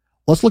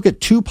 Let's look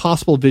at 2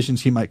 possible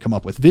visions he might come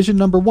up with. Vision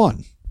number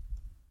 1.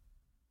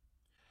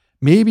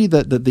 Maybe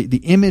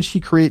the image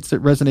he creates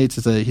that resonates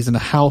is he's in a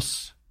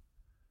house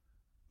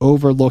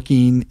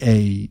overlooking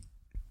a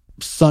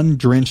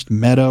sun-drenched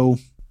meadow.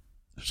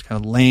 There's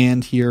kind of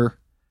land here.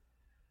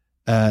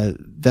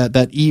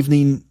 That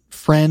evening,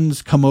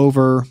 friends come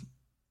over.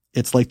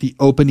 It's like the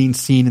opening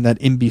scene in that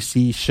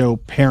NBC show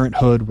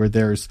Parenthood, where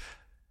there's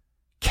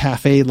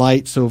cafe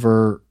lights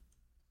over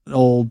an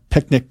old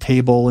picnic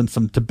table and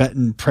some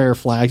Tibetan prayer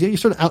flags. You're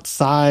sort of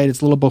outside.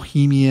 It's a little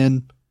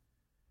bohemian,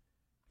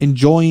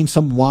 enjoying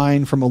some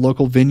wine from a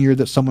local vineyard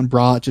that someone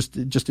brought,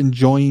 just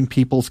enjoying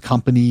people's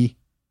company.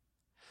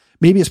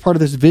 Maybe as part of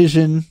this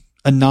vision,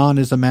 Anand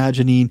is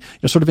imagining,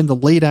 sort of in the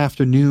late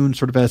afternoon,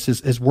 sort of as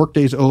his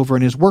workday's over.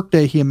 And his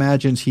workday, he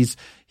imagines he's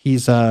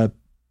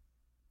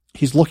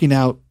looking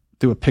out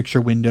through a picture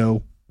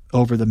window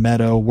over the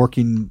meadow,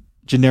 working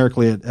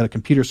generically at a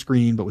computer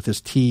screen, but with his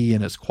tea,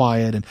 and it's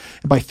quiet. And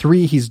by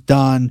 3, he's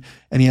done,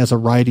 and he has a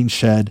riding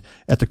shed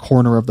at the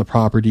corner of the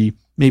property,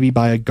 maybe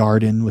by a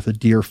garden with a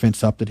deer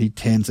fence up that he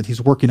tends, and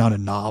he's working on a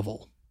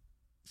novel,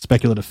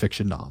 speculative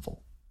fiction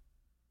novel.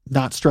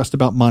 Not stressed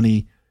about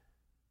money,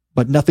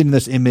 but nothing in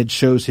this image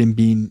shows him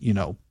being,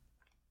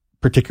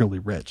 particularly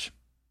rich.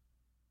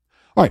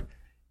 All right.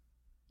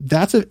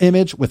 That's an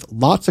image with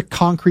lots of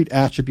concrete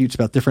attributes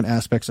about different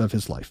aspects of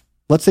his life.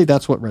 Let's say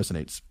that's what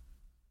resonates.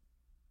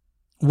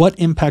 What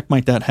impact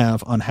might that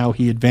have on how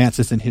he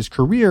advances in his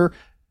career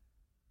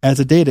as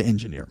a data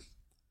engineer?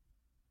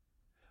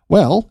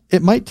 Well,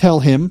 it might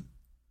tell him,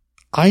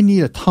 I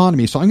need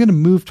autonomy, so I'm going to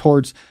move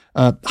towards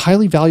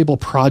highly valuable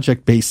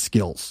project-based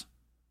skills.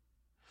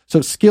 So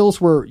skills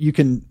where you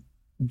can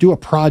do a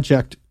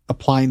project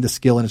applying the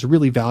skill, and it's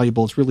really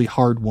valuable, it's really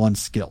hard-won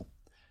skill.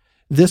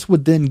 This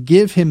would then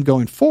give him,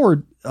 going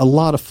forward, a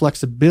lot of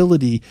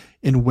flexibility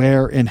in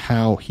where and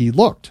how he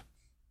looked.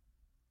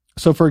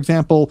 So, for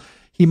example,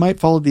 he might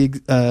follow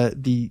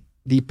the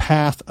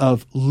path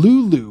of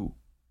Lulu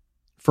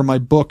from my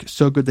book,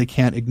 So Good They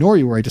Can't Ignore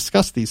You, where I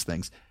discuss these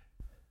things.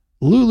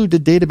 Lulu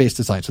did database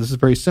design, so this is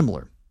very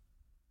similar.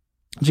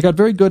 She got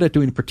very good at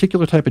doing a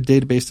particular type of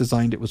database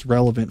design that was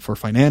relevant for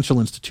financial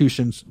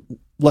institutions,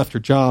 left her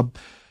job,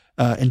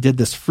 and did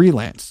this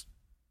freelance.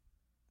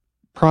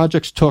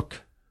 Projects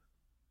took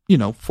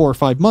 4 or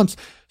 5 months.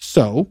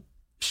 So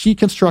she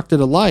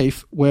constructed a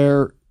life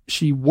where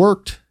she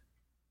worked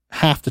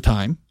half the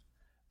time,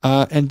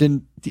 and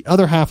then the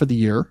other half of the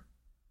year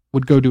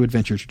would go do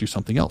adventures or do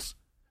something else.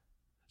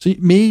 So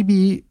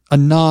maybe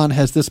Anand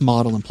has this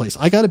model in place.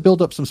 I got to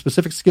build up some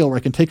specific skill where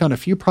I can take on a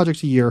few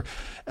projects a year.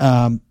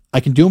 I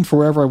can do them for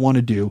wherever I want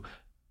to do.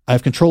 I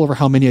have control over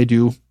how many I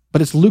do,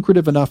 but it's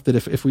lucrative enough that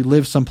if we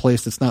live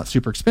someplace that's not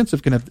super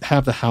expensive, can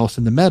have the house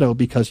in the meadow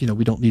because,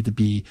 we don't need to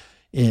be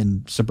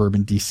in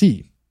suburban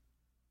DC.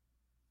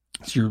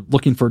 So you're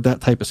looking for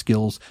that type of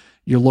skills.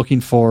 You're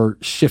looking for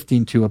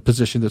shifting to a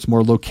position that's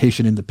more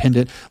location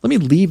independent. Let me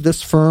leave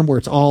this firm where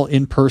it's all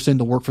in person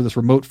to work for this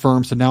remote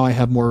firm. So now I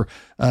have more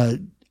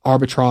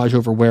arbitrage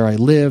over where I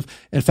live.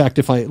 In fact,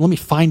 let me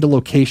find a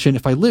location.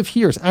 If I live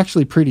here, it's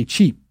actually pretty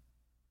cheap.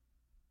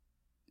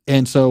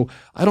 And so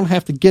I don't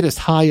have to get as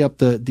high up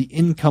the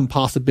income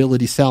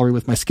possibility salary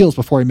with my skills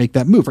before I make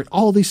that move. Right?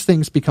 All these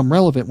things become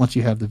relevant once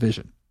you have the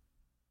vision.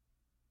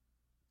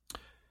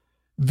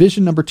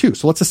 Vision number 2.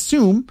 So let's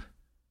assume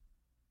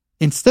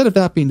instead of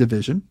that being the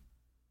vision,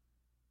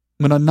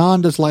 when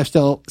Anand does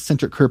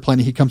lifestyle-centric career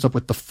planning, he comes up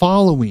with the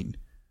following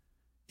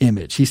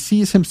image. He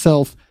sees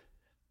himself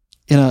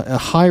in a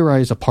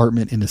high-rise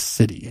apartment in a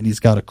city, and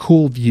he's got a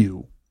cool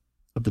view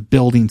of the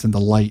buildings and the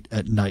light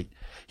at night.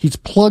 He's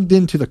plugged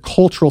into the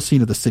cultural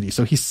scene of the city.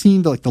 So he's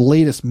seen the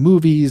latest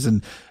movies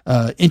and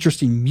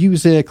interesting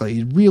music.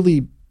 He's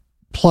really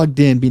plugged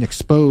in, being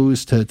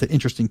exposed to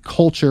interesting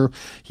culture.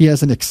 He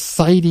has an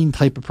exciting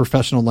type of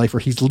professional life where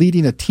he's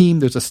leading a team.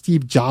 There's a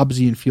Steve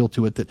Jobsian feel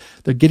to it, that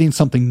they're getting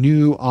something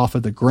new off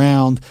of the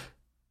ground.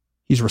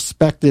 He's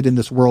respected in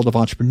this world of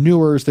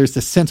entrepreneurs. There's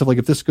this sense of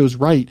if this goes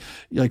right,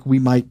 we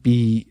might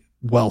be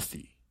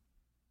wealthy.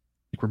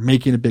 We're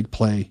making a big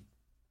play,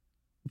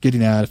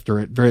 getting after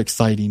it, very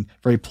exciting,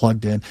 very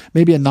plugged in.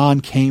 Maybe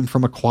Anand came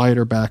from a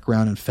quieter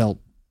background and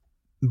felt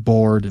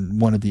bored and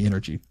wanted the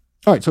energy.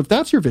 All right, so if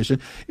that's your vision,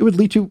 it would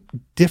lead to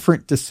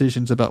different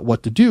decisions about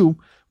what to do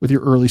with your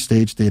early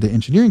stage data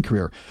engineering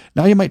career.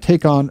 Now you might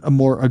take on a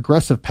more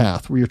aggressive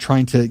path where you're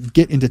trying to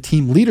get into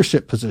team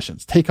leadership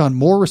positions, take on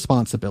more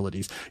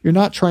responsibilities. You're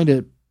not trying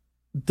to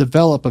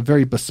develop a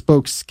very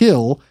bespoke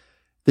skill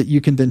that you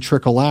can then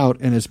trickle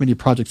out in as many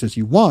projects as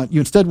you want.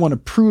 You instead want to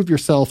prove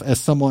yourself as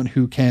someone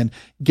who can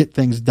get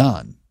things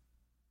done.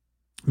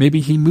 Maybe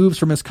he moves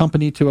from his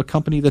company to a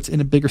company that's in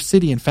a bigger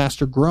city and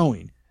faster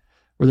growing,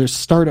 where there's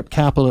startup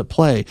capital at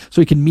play, so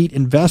he can meet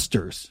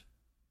investors,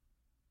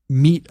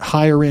 meet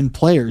higher end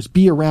players,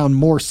 be around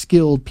more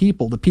skilled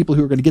people, the people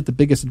who are going to get the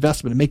biggest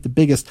investment and make the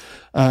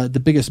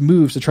biggest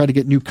moves to try to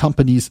get new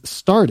companies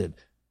started.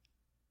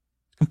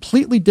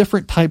 Completely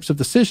different types of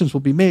decisions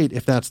will be made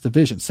if that's the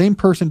vision. Same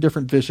person,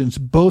 different visions,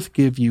 both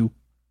give you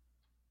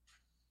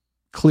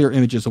clear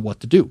images of what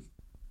to do.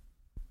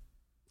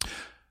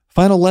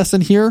 Final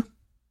lesson here.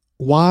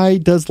 why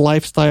does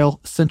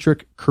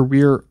lifestyle-centric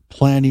career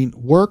planning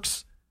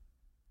works?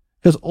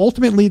 Because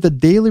ultimately, the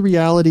daily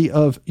reality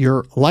of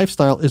your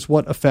lifestyle is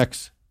what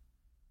affects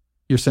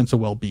your sense of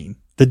well-being.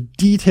 The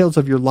details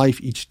of your life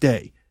each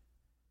day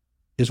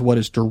is what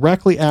is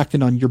directly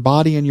acting on your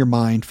body and your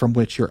mind, from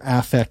which your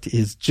affect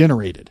is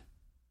generated.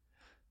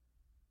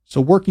 So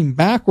working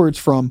backwards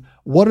from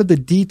what are the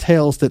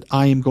details that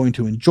I am going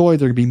to enjoy,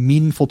 they're going to be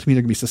meaningful to me,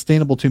 they're going to be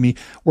sustainable to me.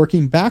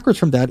 Working backwards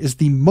from that is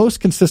the most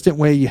consistent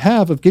way you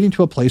have of getting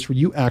to a place where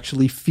you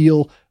actually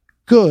feel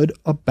good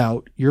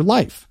about your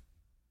life.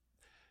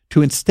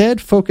 To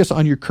instead focus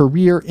on your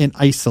career in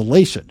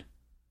isolation.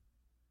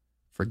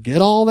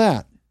 Forget all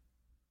that.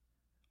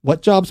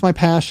 What job's my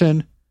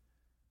passion?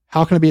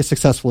 How can I be as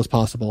successful as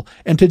possible?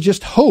 And to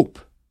just hope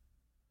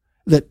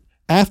that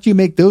after you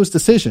make those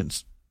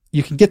decisions,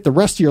 you can get the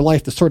rest of your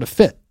life to sort of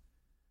fit.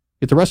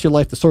 Get the rest of your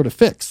life to sort of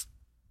fix.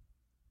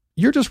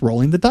 You're just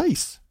rolling the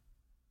dice.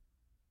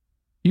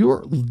 You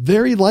are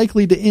very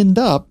likely to end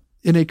up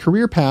in a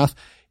career path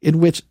in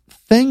which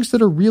things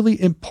that are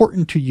really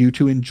important to you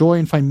to enjoy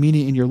and find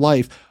meaning in your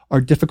life are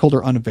difficult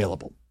or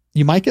unavailable.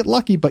 You might get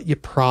lucky, but you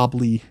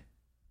probably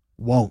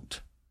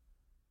won't.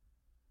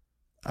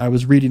 I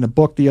was reading a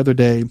book the other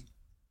day.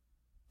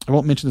 I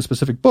won't mention the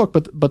specific book,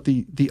 but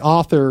the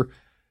author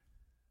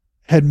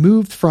had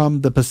moved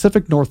from the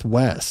Pacific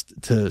Northwest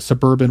to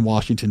suburban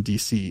Washington,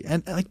 D.C.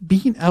 And like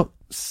being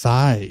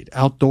outside,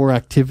 outdoor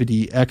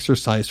activity,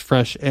 exercise,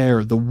 fresh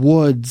air, the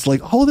woods,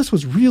 like all of this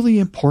was really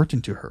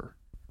important to her.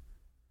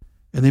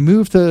 And they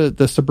moved to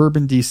the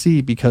suburban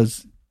DC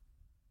because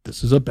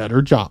this is a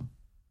better job.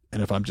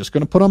 And if I'm just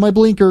going to put on my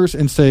blinkers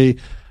and say,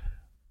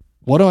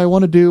 what do I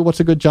want to do? What's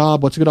a good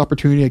job? What's a good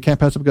opportunity? I can't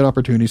pass up a good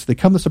opportunity. So they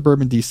come to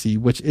suburban DC,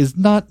 which is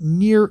not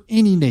near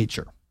any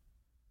nature.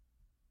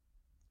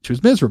 She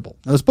was miserable.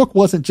 Now, this book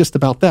wasn't just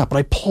about that, but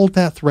I pulled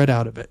that thread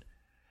out of it.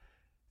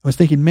 I was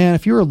thinking, man,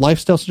 if you were a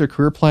lifestyle-centered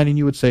career planning,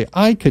 you would say,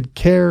 I could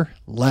care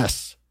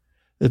less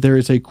that there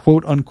is a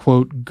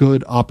quote-unquote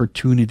good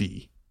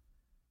opportunity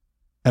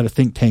at a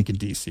think tank in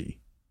DC.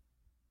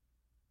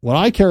 What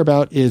I care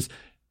about is,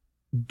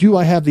 do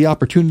I have the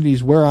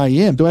opportunities where I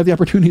am? Do I have the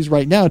opportunities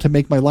right now to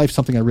make my life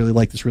something I really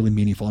like that's really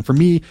meaningful? And for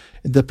me,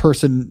 the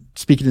person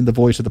speaking in the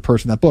voice of the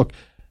person in that book,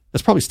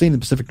 that's probably staying in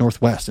the Pacific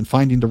Northwest and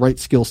finding the right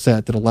skill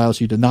set that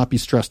allows you to not be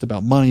stressed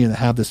about money and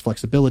have this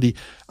flexibility.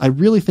 I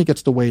really think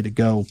it's the way to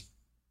go.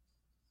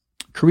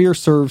 Career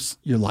serves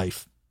your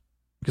life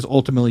because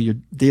ultimately your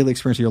daily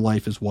experience of your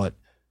life is what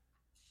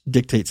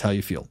dictates how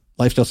you feel.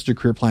 Lifestyle-centered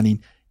career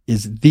planning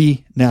is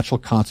the natural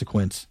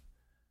consequence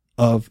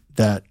of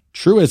that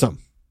truism.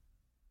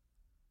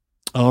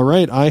 All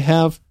right, I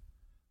have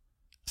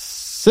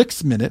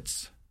 6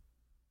 minutes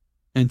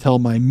until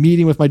my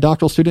meeting with my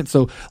doctoral student,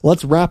 so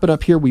let's wrap it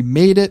up here. We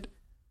made it.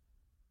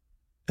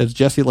 As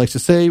Jesse likes to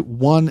say,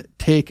 One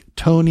Take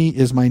Tony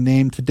is my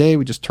name today.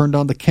 We just turned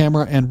on the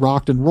camera and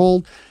rocked and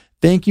rolled.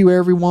 Thank you,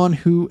 everyone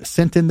who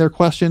sent in their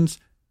questions.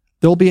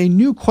 There'll be a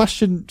new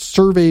question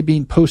survey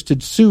being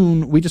posted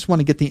soon. We just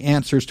want to get the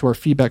answers to our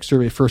feedback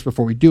survey first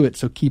before we do it,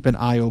 so keep an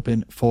eye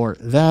open for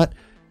that.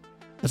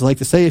 As I like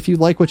to say, if you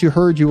like what you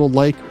heard, you will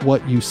like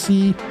what you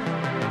see.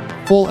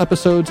 Full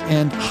episodes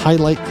and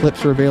highlight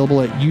clips are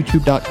available at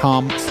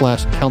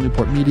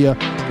youtube.com/CalNewportMedia.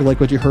 If you like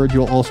what you heard,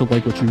 you'll also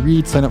like what you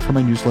read. Sign up for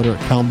my newsletter at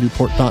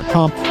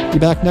calnewport.com. Be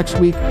back next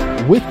week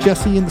with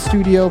Jesse in the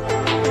studio.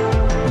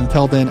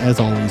 Until then, as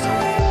always,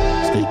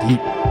 stay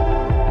deep.